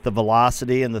pitching with the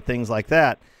velocity and the things like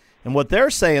that. And what they're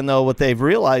saying, though, what they've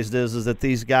realized is that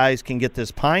these guys can get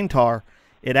this pine tar.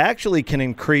 It actually can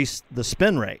increase the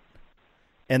spin rate,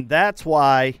 and that's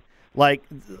why. Like,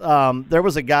 there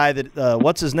was a guy that,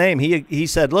 what's his name? He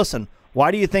said, listen,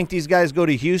 why do you think these guys go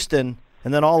to Houston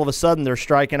and then all of a sudden they're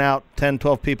striking out 10,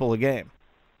 12 people a game?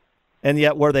 And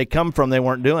yet where they come from, they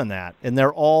weren't doing that. And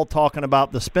they're all talking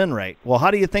about the spin rate. Well,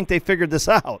 how do you think they figured this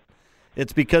out?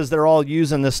 It's because they're all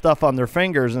using this stuff on their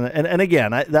fingers. And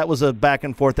again, that was a back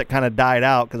and forth that kind of died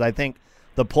out because I think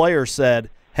the player said,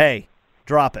 hey,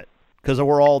 drop it, because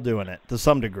we're all doing it to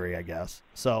some degree, I guess.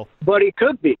 So, but it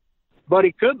could be.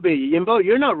 Jimbo,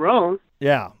 you're not wrong.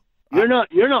 Yeah. You're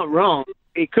not wrong.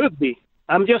 It could be.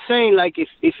 I'm just saying, like,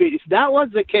 if that was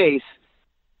the case,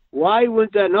 why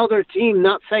would another team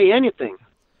not say anything?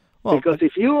 Well, because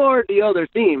if you are the other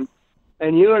team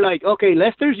and you're like, okay,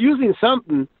 Lester's using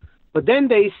something, but then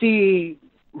they see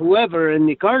whoever in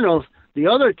the Cardinals, the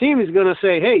other team is going to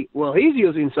say, hey, well, he's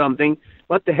using something.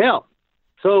 What the hell?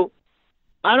 So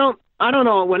I don't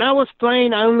know. When I was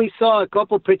playing, I only saw a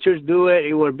couple pitchers do it.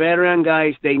 They were veteran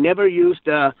guys. They never used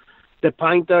the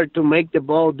pine tar to make the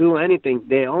ball do anything.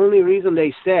 The only reason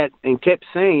they said and kept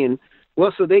saying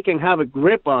was so they can have a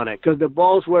grip on it because the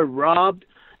balls were robbed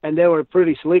and they were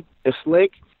pretty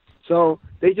slick. So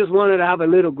they just wanted to have a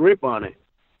little grip on it.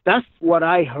 That's what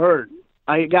I heard.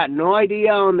 I got no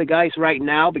idea on the guys right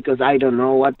now because I don't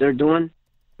know what they're doing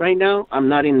right now. I'm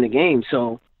not in the game.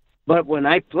 But when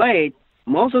I played,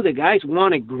 most of the guys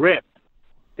wanted grip,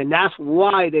 and that's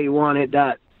why they wanted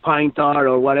that pine tar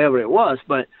or whatever it was.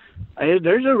 But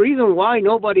there's a reason why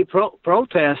nobody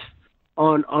protests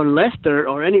on Lester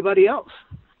or anybody else.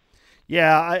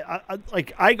 Yeah,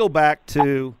 I go back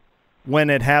to when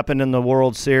it happened in the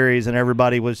World Series, and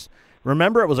everybody was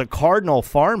remember it was a Cardinal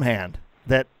farmhand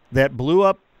that blew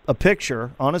up a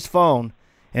picture on his phone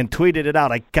and tweeted it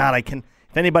out. I can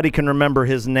if anybody can remember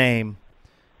his name.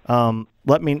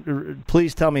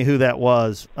 Please tell me who that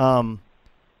was.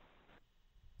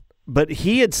 But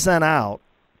he had sent out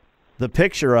the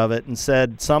picture of it and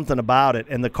said something about it,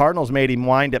 and the Cardinals made him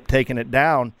wind up taking it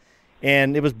down,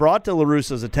 and it was brought to La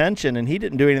Russa's attention, and he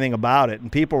didn't do anything about it,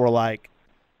 and people were like,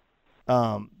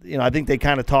 I think they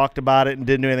kind of talked about it and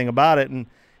didn't do anything about it, and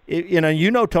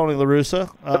Tony La Russa.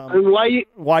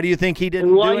 Why do you think he didn't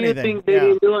do anything? Why do you think they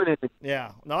didn't do anything?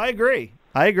 Yeah, no, I agree.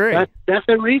 That's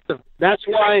the reason. That's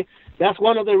why. That's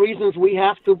one of the reasons we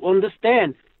have to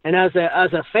understand. And as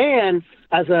a fan,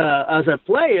 as a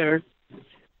player,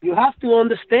 you have to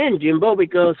understand, Jimbo,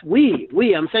 because we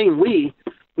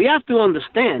have to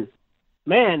understand.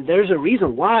 Man, there's a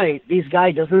reason why this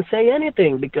guy doesn't say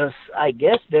anything because I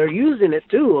guess they're using it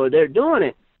too or they're doing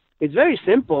it. It's very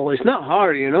simple. It's not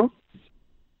hard,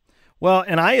 Well,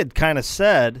 and I had kind of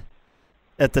said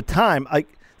at the time,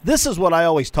 this is what I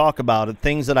always talk about, and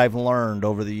things that I've learned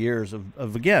over the years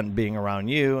of again, being around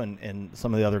you and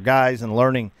some of the other guys and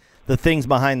learning the things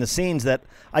behind the scenes that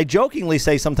I jokingly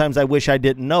say sometimes I wish I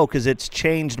didn't know because it's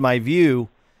changed my view,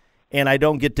 and I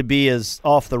don't get to be as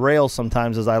off the rails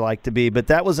sometimes as I like to be. But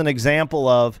that was an example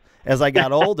of, as I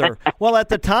got older, well, at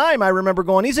the time I remember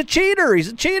going, he's a cheater,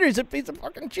 he's a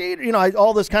fucking cheater,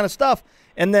 all this kind of stuff.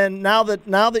 And then now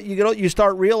that you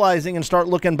start realizing and start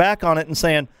looking back on it and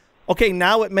saying, okay,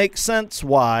 now it makes sense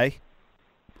why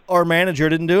our manager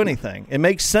didn't do anything. It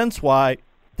makes sense why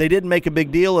they didn't make a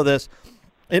big deal of this.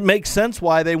 It makes sense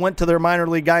why they went to their minor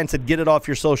league guy and said, get it off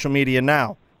your social media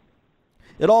now.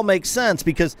 It all makes sense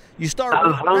because you start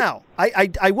now.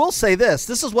 I will say this.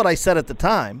 This is what I said at the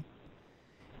time.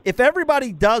 If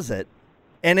everybody does it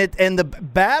and the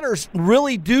batters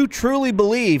really do truly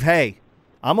believe, hey,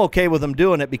 I'm okay with them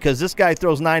doing it because this guy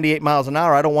throws 98 miles an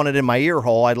hour. I don't want it in my ear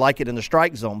hole. I'd like it in the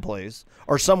strike zone, please,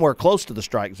 or somewhere close to the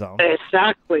strike zone.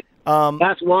 Exactly.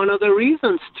 That's one of the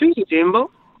reasons, too, Jimbo.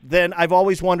 Then I've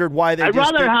always wondered why they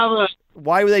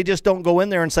why they just don't go in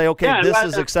there and say, okay, this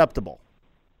is acceptable.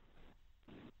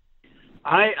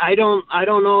 I don't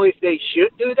know if they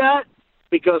should do that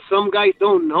because some guys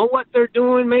don't know what they're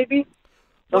doing. Maybe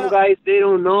some guys they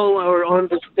don't know or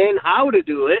understand how to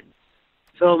do it.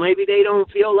 So maybe they don't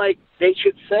feel like they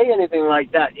should say anything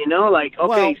like that, like,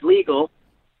 okay, it's legal.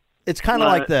 it's kind of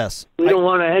like this. We don't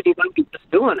want anybody just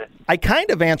doing it. I kind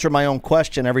of answer my own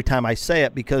question every time I say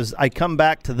it because I come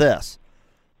back to this.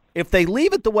 If they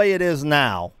leave it the way it is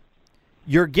now,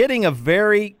 you're getting a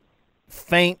very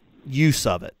faint use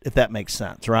of it, if that makes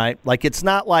sense, right? Like, it's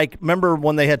not like, remember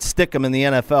when they had Stickum in the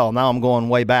NFL? Now I'm going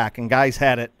way back, and guys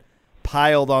had it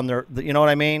piled on their, you know what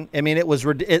I mean? I mean,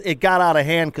 it got out of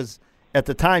hand because at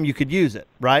the time you could use it,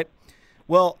 right?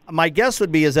 Well, my guess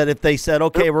would be is that if they said,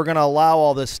 okay, we're going to allow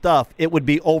all this stuff, it would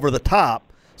be over the top.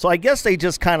 So I guess they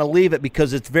just kind of leave it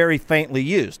because it's very faintly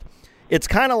used. It's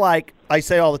kind of like I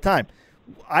say all the time.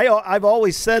 I've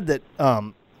always said that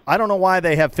I don't know why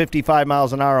they have 55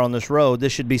 miles an hour on this road.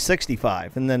 This should be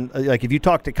 65. And then, like, if you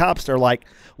talk to cops, they're like,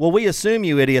 well, we assume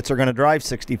you idiots are going to drive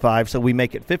 65, so we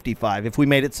make it 55. If we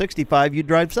made it 65, you'd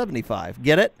drive 75.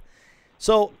 Get it?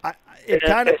 So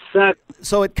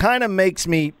it kind of makes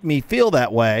me feel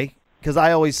that way because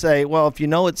I always say, well, if you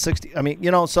know it's 60, I mean,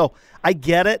 you know, so I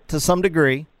get it to some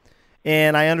degree,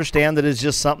 and I understand that it's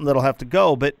just something that'll have to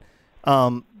go. But,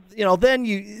 you know,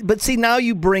 now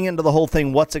you bring into the whole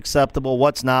thing what's acceptable,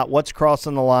 what's not, what's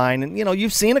crossing the line. And, you know,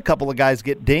 you've seen a couple of guys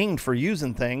get dinged for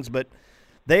using things, but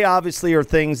they obviously are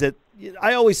things that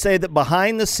I always say that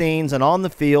behind the scenes and on the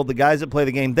field, the guys that play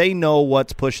the game, they know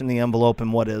what's pushing the envelope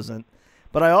and what isn't.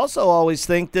 But I also always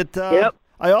think that the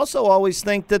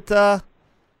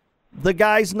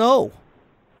guys know.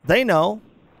 They know.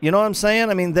 You know what I'm saying?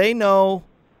 I mean, they know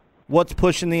what's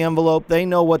pushing the envelope. They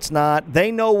know what's not.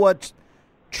 They know what's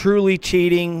truly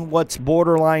cheating, what's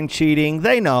borderline cheating.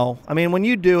 They know. I mean, when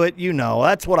you do it, you know.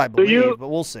 That's what I believe, but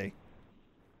we'll see.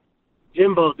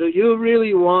 Jimbo, do you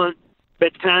really want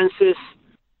Betances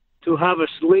to have a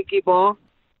slicky ball?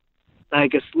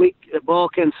 Like a ball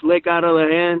can slick out of the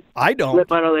hand? I don't.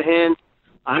 Slip out of the hand?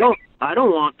 I don't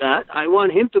want that. I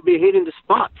want him to be hitting the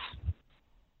spots.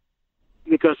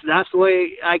 Because that's the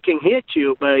way I can hit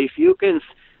you. But if you can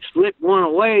slip one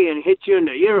away and hit you in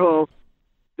the ear hole,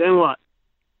 then what?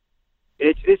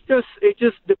 It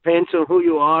just depends on who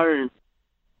you are, and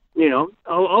you know.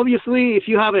 Obviously, if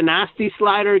you have a nasty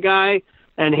slider guy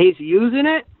and he's using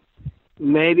it,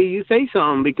 maybe you say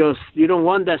something because you don't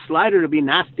want that slider to be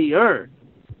nastier.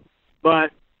 But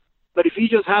if you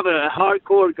just have a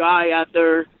hardcore guy out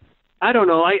there, I don't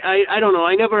know. I don't know.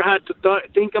 I never had to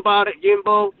think about it,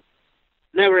 Jimbo.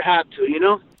 Never had to, you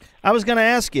know. I was going to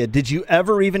ask you, did you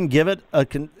ever even give it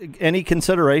any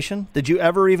consideration? Did you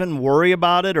ever even worry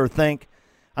about it or think?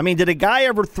 I mean, did a guy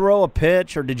ever throw a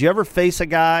pitch, or did you ever face a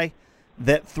guy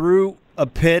that threw a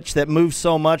pitch that moved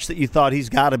so much that you thought he's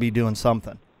got to be doing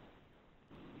something?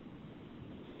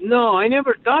 No, I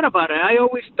never thought about it. I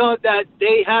always thought that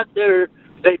they had their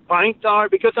pine tar,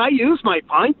 because I use my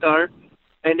pine tar,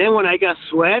 and then when I got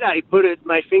sweat, I put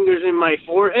my fingers in my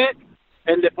forehead,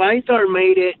 and the pine tar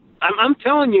made it. I'm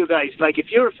telling you guys, like,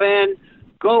 if you're a fan,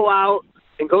 go out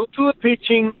and go to a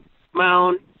pitching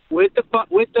mound with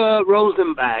the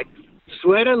rosin bag,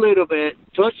 sweat a little bit,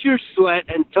 touch your sweat,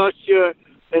 and touch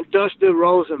the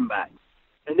rosin bag,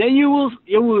 and then you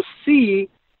will see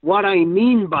what I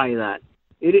mean by that.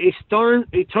 It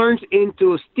turns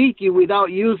into a sticky without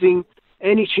using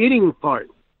any cheating part.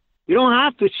 You don't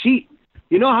have to cheat.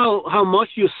 You know how much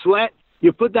you sweat?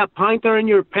 You put that pine tar in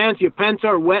your pants. Your pants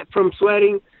are wet from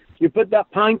sweating. You put that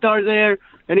pine tar there,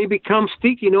 and it becomes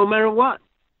sticky no matter what.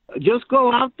 Just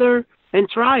go out there and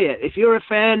try it. If you're a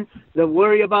fan that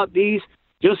worry about these,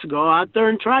 just go out there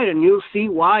and try it, and you'll see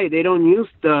why they don't use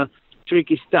the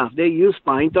tricky stuff. They use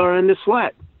pine tar in the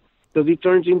sweat, because it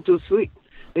turns into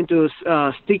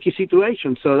a sticky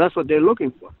situation. So that's what they're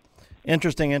looking for.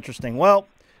 Interesting. Well,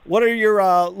 what are your?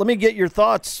 Let me get your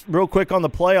thoughts real quick on the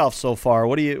playoffs so far.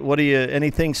 What do you?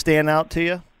 Anything stand out to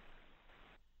you?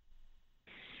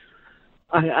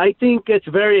 I think it's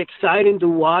very exciting to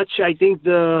watch. I think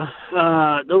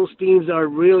those teams are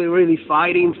really, really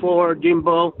fighting for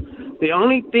Jimbo. The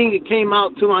only thing that came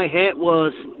out to my head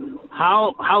was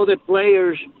how the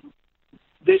players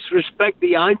disrespect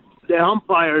the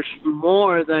umpires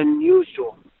more than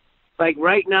usual. Like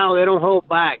right now, they don't hold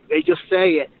back. They just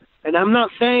say it. And I'm not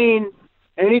saying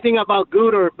anything about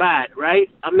good or bad, right?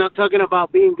 I'm not talking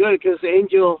about being good, because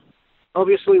Angel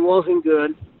obviously wasn't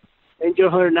good.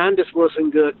 Angel Hernandez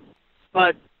wasn't good.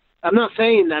 But I'm not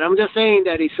saying that. I'm just saying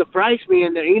that it surprised me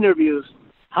in the interviews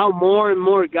how more and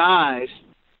more guys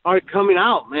are coming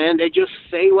out, man. They just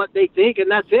say what they think, and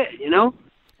that's it, you know?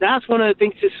 That's one of the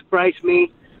things that surprised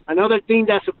me. Another thing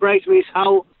that surprised me is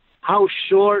how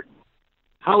short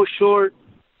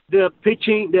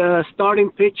the starting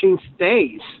pitching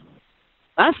stays.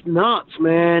 That's nuts,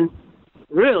 man.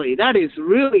 Really, that is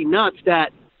really nuts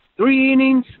that 3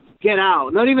 innings, get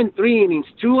out. Not even 3 innings,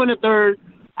 2 1/3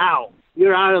 out.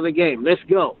 You're out of the game. Let's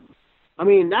go. I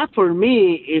mean, that for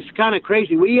me is kind of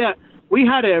crazy. We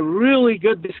had a really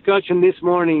good discussion this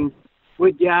morning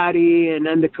with Yadi and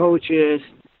then the coaches,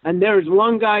 and there's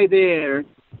one guy there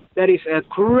that is a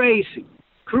crazy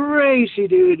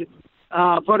dude,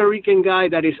 Puerto Rican guy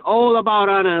that is all about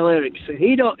analytics.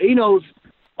 He knows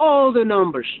all the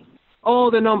numbers.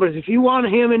 If you want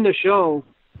him in the show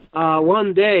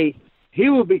one day, he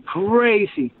will be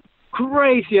crazy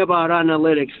about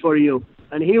analytics for you,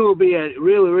 and he will be a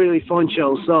really, really fun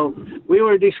show. So we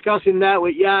were discussing that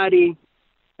with Yadi,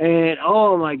 and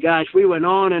oh my gosh, we went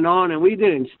on, and we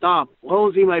didn't stop.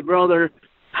 Jose, my brother,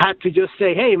 had to just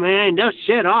say, hey man, just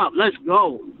shut up, let's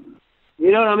go.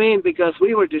 You know what I mean? Because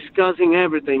we were discussing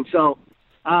everything. So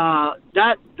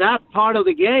that part of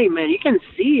the game, man, you can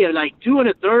see it, like 2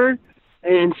 1/3,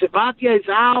 and Sabathia is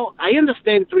out. I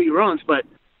understand 3 runs, but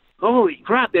holy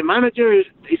crap, the manager is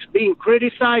being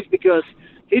criticized because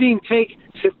he didn't take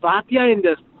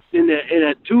Sabathia in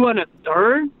a 2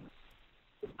 1/3.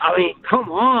 I mean,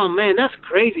 come on, man, that's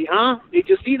crazy, huh? Did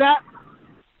you see that?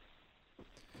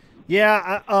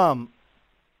 Yeah,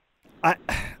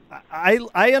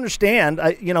 I understand.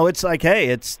 It's like, hey,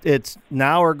 it's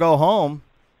now or go home.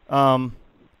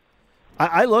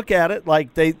 I look at it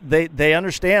like they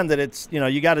understand that it's,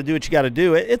 you got to do what you got to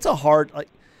do. It's a hard, like,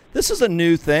 this is a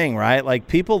new thing, right? Like,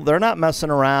 people, they're not messing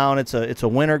around. It's a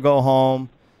win or go home.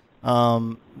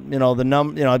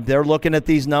 They're looking at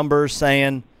these numbers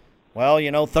saying,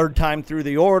 well, third time through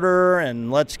the order,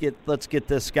 and let's get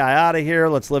this guy out of here.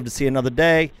 Let's live to see another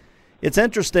day. It's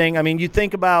interesting. I mean,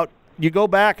 you go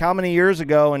back how many years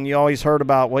ago, and you always heard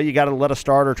about, well, you got to let a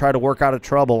starter try to work out of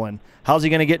trouble, and how's he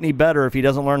going to get any better if he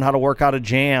doesn't learn how to work out of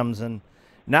jams? And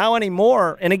now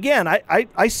anymore, and again,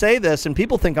 I say this, and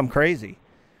people think I'm crazy,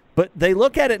 but they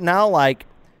look at it now like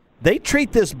they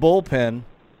treat this bullpen,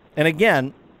 and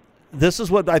again, this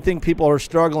is what I think people are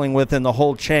struggling with in the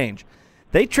whole change.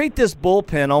 They treat this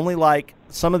bullpen only like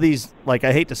some of these, like,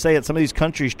 I hate to say it, some of these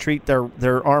countries treat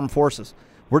their armed forces.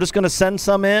 We're just going to send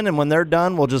some in, and when they're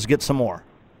done, we'll just get some more.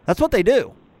 That's what they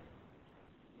do.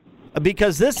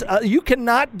 Because this, you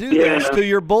cannot do this to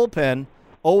your bullpen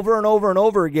over and over and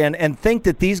over again and think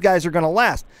that these guys are going to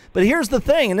last. But here's the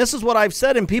thing, and this is what I've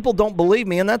said, and people don't believe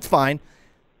me, and that's fine.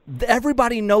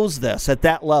 Everybody knows this at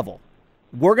that level.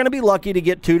 We're going to be lucky to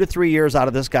get 2 to 3 years out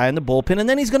of this guy in the bullpen, and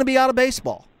then he's going to be out of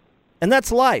baseball. And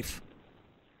that's life.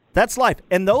 That's life.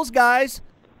 And those guys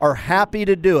are happy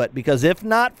to do it, because if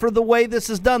not for the way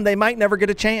this is done, they might never get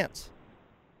a chance.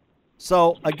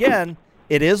 So, again,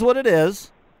 it is what it is.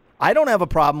 I don't have a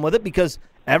problem with it because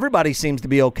everybody seems to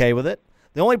be okay with it.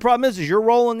 The only problem is you're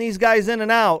rolling these guys in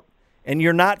and out, and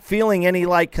you're not feeling any,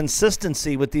 like,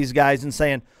 consistency with these guys and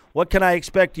saying, what can I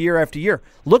expect year after year?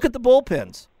 Look at the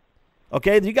bullpens.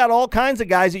 Okay, you got all kinds of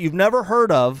guys that you've never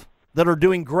heard of that are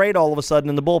doing great all of a sudden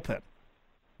in the bullpen,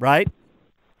 right?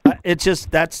 It's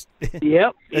just that's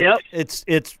Yep.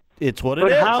 It's what it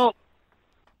is. But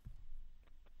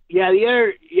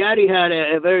Yadi had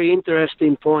a very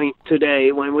interesting point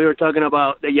today when we were talking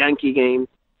about the Yankee game.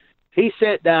 He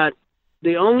said that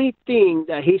the only thing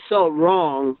that he saw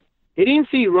wrong, he didn't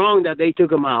see wrong that they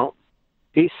took him out.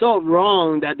 He saw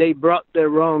wrong that they brought the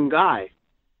wrong guy.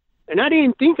 And I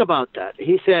didn't think about that.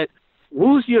 He said,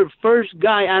 who's your first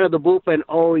guy out of the bullpen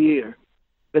all year?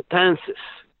 Betances.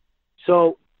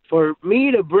 So for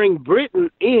me to bring Britton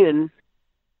in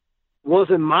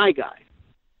wasn't my guy.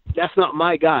 That's not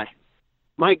my guy.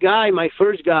 My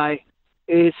first guy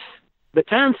is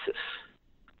Betances.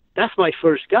 That's my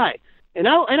first guy. And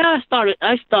I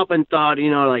stopped and thought,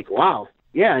 like, wow,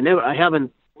 yeah, I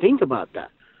haven't think about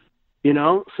that,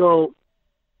 So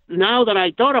now that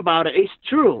I thought about it, it's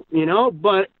true,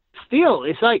 but still,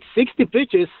 it's like 60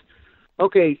 pitches.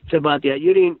 Okay, Sabathia,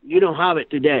 you don't have it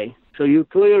today, so you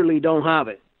clearly don't have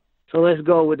it. So let's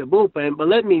go with the bullpen, but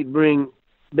let me bring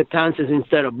Betances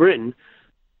instead of Britton.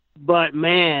 But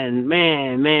man, 2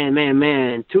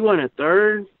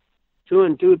 1/3,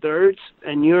 2 2/3,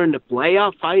 and you're in the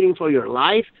playoff fighting for your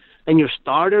life, and your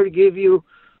starter give you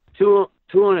 2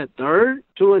 1/3,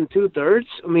 2 2/3.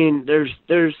 I mean,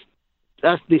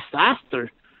 that's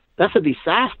disaster. That's a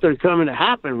disaster coming to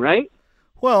happen, right?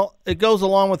 Well, it goes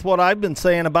along with what I've been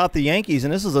saying about the Yankees,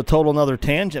 and this is a total another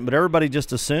tangent, but everybody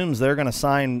just assumes they're going to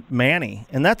sign Manny,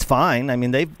 and that's fine. I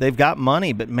mean, they've got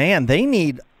money, but man,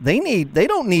 they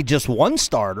don't need just one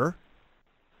starter.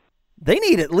 They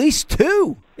need at least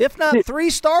 2, if not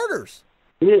 3 starters.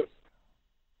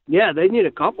 Yeah, they need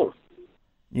a couple.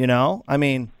 I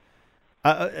mean,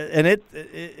 and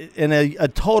a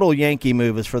total Yankee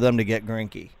move is for them to get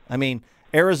Greinke. I mean,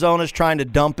 Arizona's trying to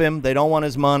dump him. They don't want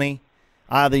his money.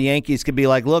 the Yankees could be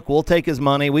like, look, we'll take his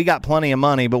money. We got plenty of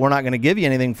money, but we're not going to give you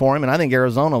anything for him. And I think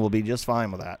Arizona will be just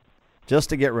fine with that, just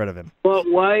to get rid of him. But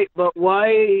why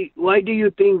do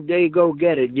you think they go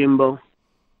get it, Jimbo?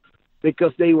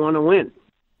 Because they want to win.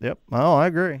 Yep. Oh, I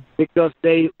agree. Because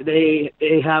they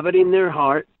have it in their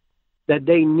heart that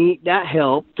they need that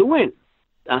help to win.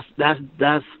 That's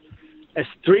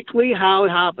strictly how it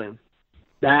happened.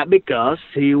 That because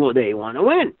they want to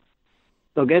win.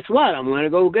 So guess what? I'm going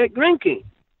to go get Greinke.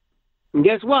 And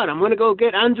guess what? I'm going to go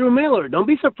get Andrew Miller. Don't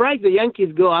be surprised the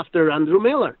Yankees go after Andrew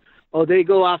Miller or they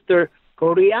go after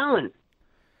Cody Allen.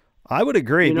 I would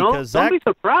agree because don't be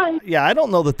surprised. Yeah, I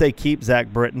don't know that they keep Zach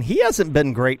Britton. He hasn't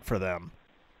been great for them.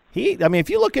 If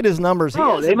you look at his numbers,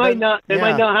 they might not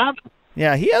have.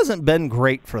 Yeah, he hasn't been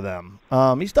great for them.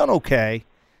 He's done okay,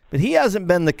 but he hasn't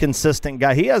been the consistent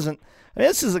guy. He hasn't.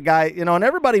 This is a guy, and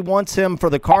everybody wants him for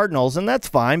the Cardinals, and that's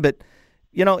fine. But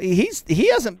he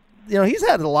hasn't. He's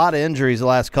had a lot of injuries the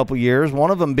last couple years.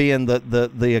 One of them being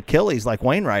the Achilles, like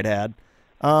Wainwright had.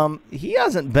 He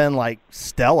hasn't been like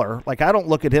stellar. Like I don't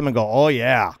look at him and go, oh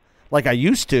yeah, like I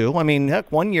used to. I mean, heck,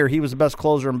 one year he was the best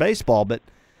closer in baseball. But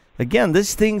again,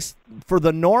 this thing's for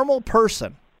the normal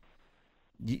person.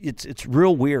 It's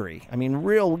real weary. I mean,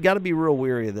 we got to be real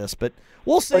weary of this. But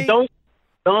we'll see. But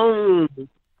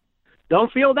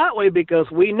don't feel that way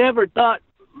because we never thought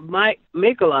Mike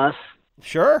Mikolas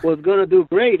was going to do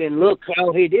great, and look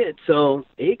how he did. So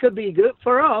he could be good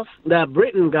for us. That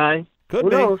Britain guy. Who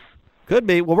knows? Could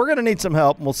be. Well, we're going to need some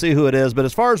help, and we'll see who it is. But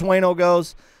as far as Waino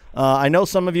goes, I know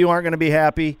some of you aren't going to be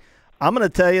happy. I'm going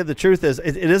to tell you the truth is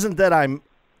it isn't that I'm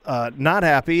not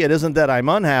happy. It isn't that I'm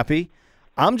unhappy.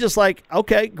 I'm just like,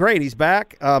 okay, great, he's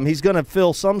back. He's going to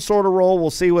fill some sort of role.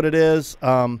 We'll see what it is.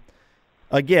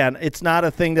 Again, it's not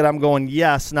a thing that I'm going,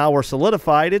 yes, now we're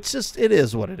solidified. It's just, it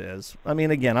is what it is. I mean,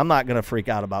 again, I'm not going to freak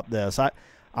out about this. I'm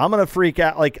going to freak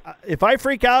out. Like, if I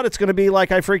freak out, it's going to be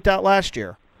like I freaked out last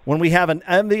year when we have an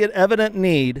evident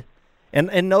need,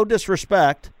 and no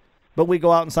disrespect, but we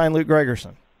go out and sign Luke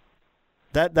Gregerson.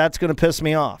 That's going to piss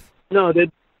me off. No,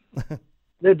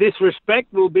 the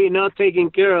disrespect will be not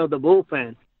taking care of the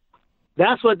bullpen.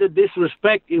 That's what the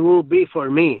disrespect it will be for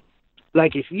me.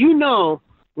 Like, if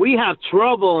we have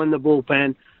trouble in the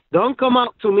bullpen, don't come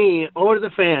out to me or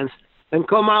the fans and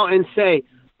come out and say,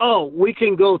 oh, we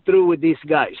can go through with these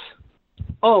guys.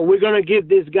 Oh, we're going to give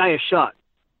this guy a shot.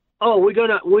 Oh,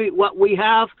 what we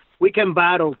have, we can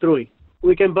battle through.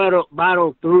 We can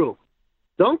battle through.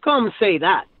 Don't come and say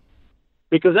that.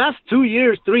 Because that's 2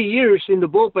 years, 3 years in the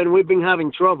bullpen we've been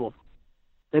having trouble.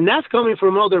 And that's coming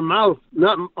from other mouth,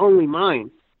 not only mine.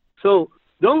 So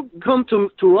don't come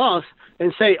to us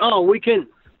and say, oh, we can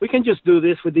just do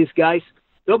this with these guys.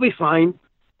 They'll be fine.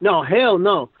 No, hell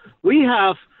no. We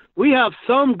have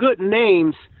some good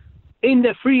names in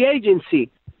the free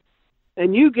agency.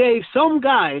 And you gave some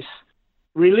guys,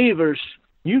 relievers,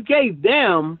 you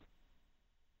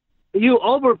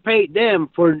overpaid them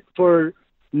for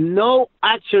no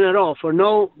action at all, for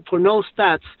no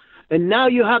stats. And now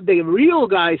you have the real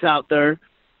guys out there,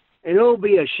 and it'll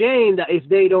be a shame that if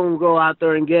they don't go out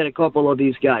there and get a couple of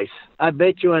these guys. I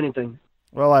bet you anything.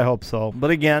 Well, I hope so.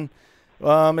 But again,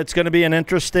 it's going to be an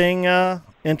interesting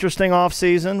off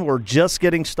season. We're just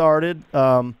getting started.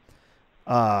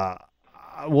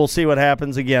 We'll see what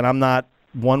happens. Again, I'm not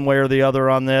one way or the other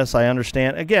on this. I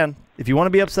understand. Again, if you want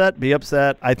to be upset, be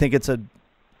upset. I think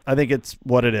it's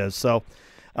what it is. So,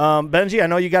 Benji, I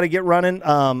know you got to get running.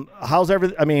 How's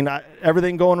everything? I mean,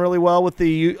 everything going really well with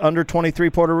the under 23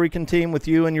 Puerto Rican team with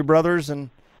you and your brothers and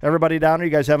everybody down there.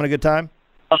 You guys having a good time?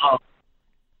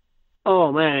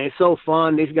 Oh man, it's so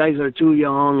fun. These guys are too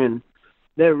young, and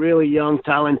they're really young,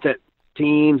 talented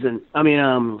teams, and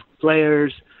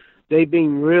players. They've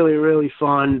been really, really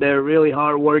fun. They're a really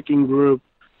hard-working group.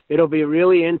 It'll be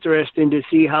really interesting to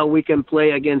see how we can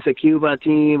play against a Cuba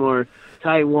team or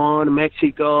Taiwan,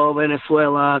 Mexico,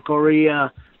 Venezuela,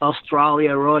 Korea,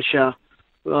 Australia, Russia.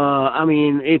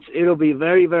 It'll be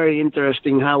very, very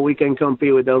interesting how we can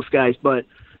compete with those guys. But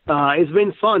it's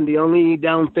been fun. The only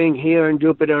down thing here in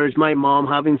Jupiter is my mom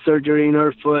having surgery in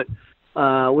her foot.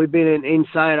 We've been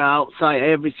inside or outside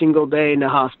every single day in the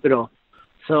hospital.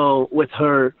 So with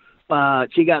her,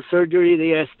 she got surgery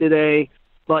yesterday,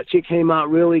 but she came out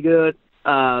really good.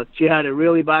 She had a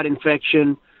really bad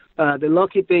infection. The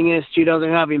lucky thing is she doesn't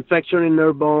have infection in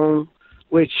her bone,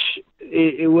 which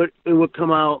it would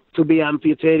come out to be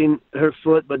amputating her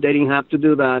foot, but they didn't have to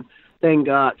do that. Thank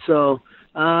God. So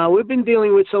we've been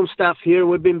dealing with some stuff here.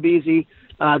 We've been busy.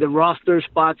 The roster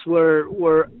spots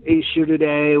were issued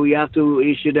today. We have to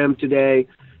issue them today.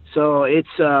 So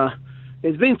it's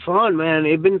been fun, man.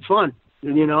 It's been fun.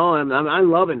 You know,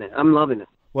 I'm loving it. I'm loving it.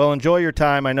 Well, enjoy your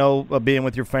time. I know being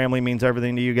with your family means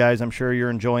everything to you guys. I'm sure you're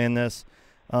enjoying this.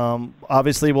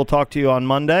 Obviously, we'll talk to you on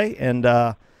Monday.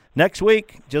 And next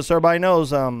week, just so everybody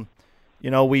knows,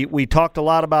 we talked a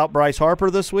lot about Bryce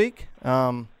Harper this week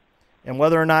and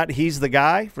whether or not he's the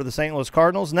guy for the St. Louis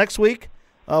Cardinals. Next week,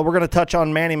 we're going to touch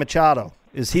on Manny Machado.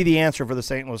 Is he the answer for the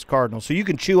St. Louis Cardinals? So you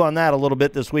can chew on that a little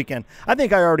bit this weekend. I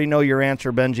think I already know your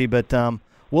answer, Benji, but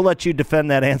we'll let you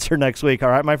defend that answer next week. All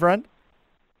right, my friend?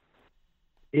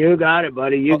 You got it,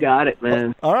 buddy. You got it,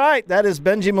 man. All right. That is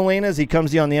Benji Molina as he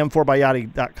comes to you on the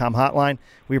M4byYachty.com hotline.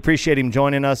 We appreciate him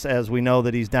joining us as we know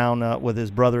that he's down with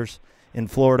his brothers in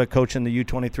Florida coaching the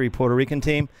U23 Puerto Rican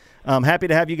team. I'm happy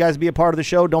to have you guys be a part of the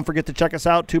show. Don't forget to check us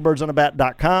out,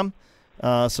 twobirdsOnAbat.com.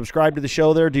 Subscribe to the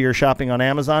show there. Do your shopping on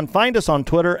Amazon. Find us on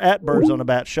Twitter at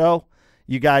BirdsOnABat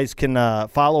You guys can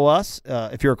follow us.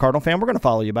 If you're a Cardinal fan, we're going to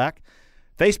follow you back.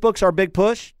 Facebook's our big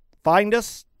push. Find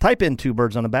us. Type in Two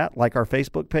Birds on a Bat, like our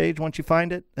Facebook page once you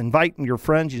find it. Invite your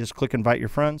friends. You just click invite your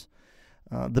friends.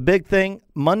 The big thing,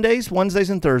 Mondays, Wednesdays,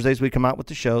 and Thursdays, we come out with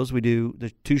the shows. We do the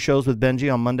 2 shows with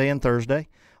Benji on Monday and Thursday.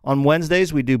 On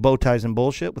Wednesdays, we do Bow Ties and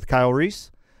Bullshit with Kyle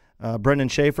Reese, Brendan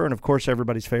Schaefer, and, of course,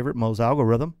 everybody's favorite, Mo's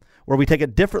Algorithm, where we take a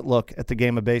different look at the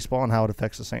game of baseball and how it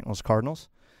affects the St. Louis Cardinals.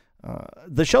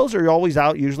 The shows are always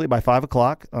out usually by 5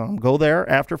 o'clock. Go there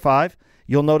after 5.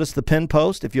 You'll notice the pin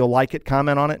post. If you'll like it,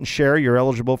 comment on it, and share, you're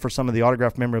eligible for some of the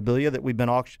autographed memorabilia that we've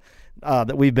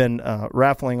been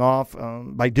raffling off.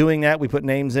 By doing that, we put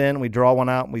names in, we draw one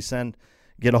out, and we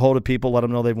get a hold of people, let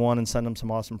them know they've won, and send them some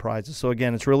awesome prizes. So,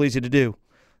 again, it's real easy to do.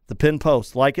 The pin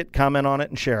post. Like it, comment on it,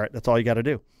 and share it. That's all you got to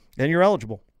do. And you're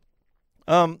eligible.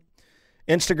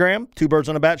 Instagram, Two Birds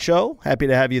on a Bat Show. Happy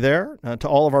to have you there. To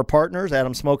all of our partners,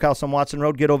 Adams Smokehouse on Watson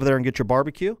Road, get over there and get your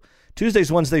barbecue.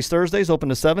 Tuesdays, Wednesdays, Thursdays, open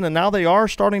to 7, and now they are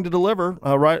starting to deliver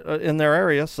right in their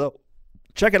area. So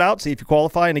check it out, see if you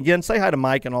qualify. And, again, say hi to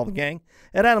Mike and all the gang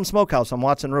at Adams Smokehouse on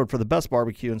Watson Road for the best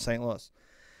barbecue in St. Louis.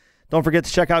 Don't forget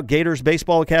to check out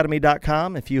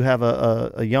GatorsBaseballAcademy.com if you have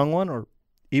a young one or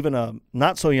even a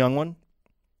not-so-young one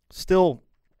still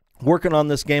working on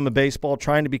this game of baseball,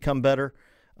 trying to become better,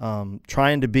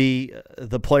 trying to be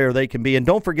the player they can be. And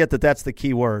don't forget that that's the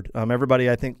key word. Everybody,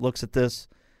 I think, looks at this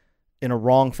in a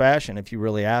wrong fashion, if you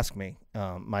really ask me,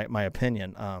 my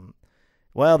opinion.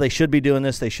 Well, they should be doing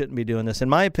this, they shouldn't be doing this. In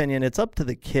my opinion, it's up to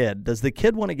the kid. Does the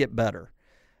kid want to get better?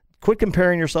 Quit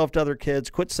comparing yourself to other kids.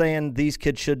 Quit saying these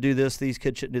kids should do this, these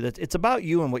kids shouldn't do this. It's about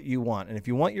you and what you want. And if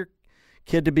you want your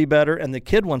kid to be better and the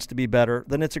kid wants to be better,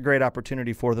 then it's a great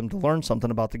opportunity for them to learn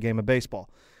something about the game of baseball.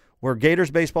 Where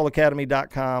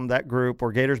GatorsBaseballAcademy.com, that group,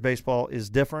 where Gators Baseball is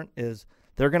different, is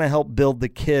they're going to help build the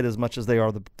kid as much as they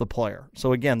are the player.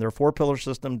 So, again, their 4-pillar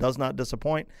system does not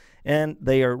disappoint, and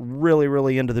they are really,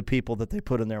 really into the people that they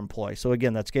put in their employ. So,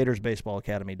 again, that's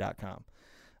GatorsBaseballAcademy.com.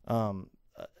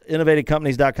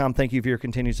 InnovatedCompanies.com, thank you for your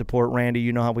continued support. Randy,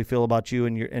 you know how we feel about you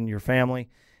and your family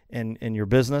and your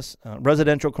business.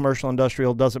 Residential, commercial,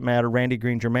 industrial, doesn't matter. Randy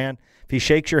Green's your man. If he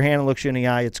shakes your hand and looks you in the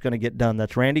eye, it's going to get done.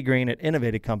 That's Randy Green at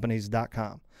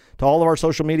InnovatedCompanies.com. To all of our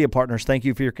social media partners, thank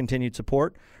you for your continued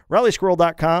support.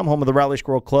 RallySquirrel.com, home of the Rally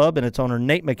Squirrel Club, and its owner,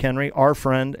 Nate McHenry, our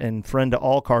friend and friend to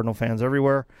all Cardinal fans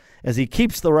everywhere, as he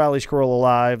keeps the Rally Squirrel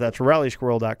alive. That's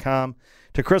RallySquirrel.com.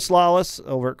 To Chris Lawless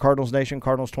over at Cardinals Nation,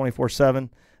 Cardinals 24/7.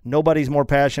 Nobody's more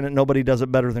passionate. Nobody does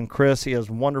it better than Chris. He has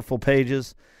wonderful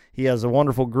pages. He has a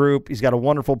wonderful group. He's got a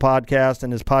wonderful podcast,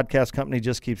 and his podcast company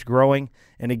just keeps growing.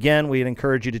 And, again, we'd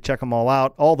encourage you to check them all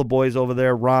out. All the boys over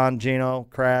there, Ron, Gino,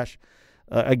 Crash.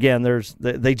 Again,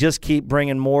 they just keep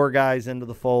bringing more guys into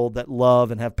the fold that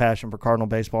love and have passion for Cardinal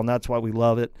baseball, and that's why we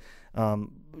love it.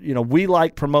 We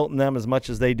like promoting them as much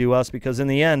as they do us because, in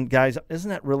the end, guys, isn't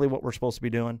that really what we're supposed to be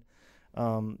doing?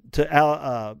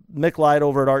 To Mick Light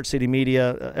over at Art City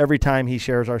Media, every time he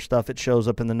shares our stuff, it shows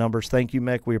up in the numbers. Thank you,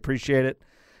 Mick. We appreciate it.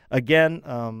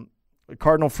 Again,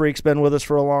 Cardinal Freak's been with us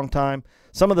for a long time.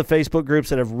 Some of the Facebook groups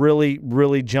that have really,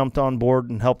 really jumped on board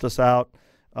and helped us out.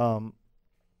 Fans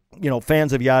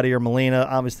of Yachty or Molina,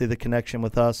 obviously the connection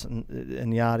with us and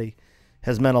Yachty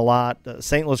has meant a lot.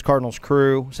 St. Louis Cardinals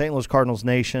crew, St. Louis Cardinals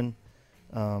Nation,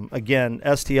 again,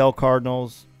 STL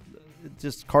Cardinals,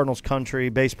 just Cardinals Country,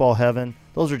 Baseball Heaven.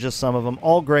 Those are just some of them.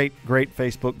 All great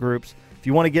Facebook groups. If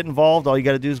you want to get involved, all you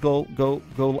got to do is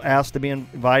go ask to be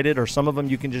invited, or some of them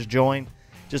you can just join.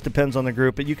 Just depends on the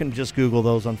group, but you can just Google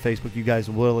those on Facebook. You guys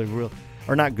will,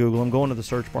 or not Google them, go into the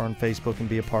search bar on Facebook and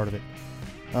be a part of it.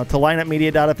 To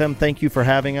lineupmedia.fm, thank you for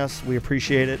having us. We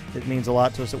appreciate it. It means a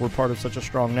lot to us that we're part of such a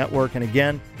strong network. And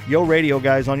again, Yo Radio,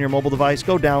 guys, on your mobile device,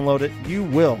 go download it. You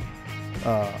will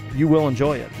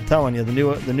enjoy it. I'm telling you, the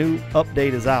new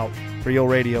update is out. for Yo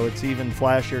Radio. It's even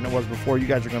flashier than it was before. You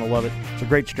guys are going to love it. It's a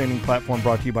great streaming platform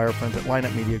brought to you by our friends at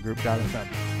lineupmediagroup.fm.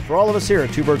 For all of us here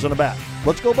at Two Birds on a Bat,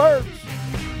 let's go Birds!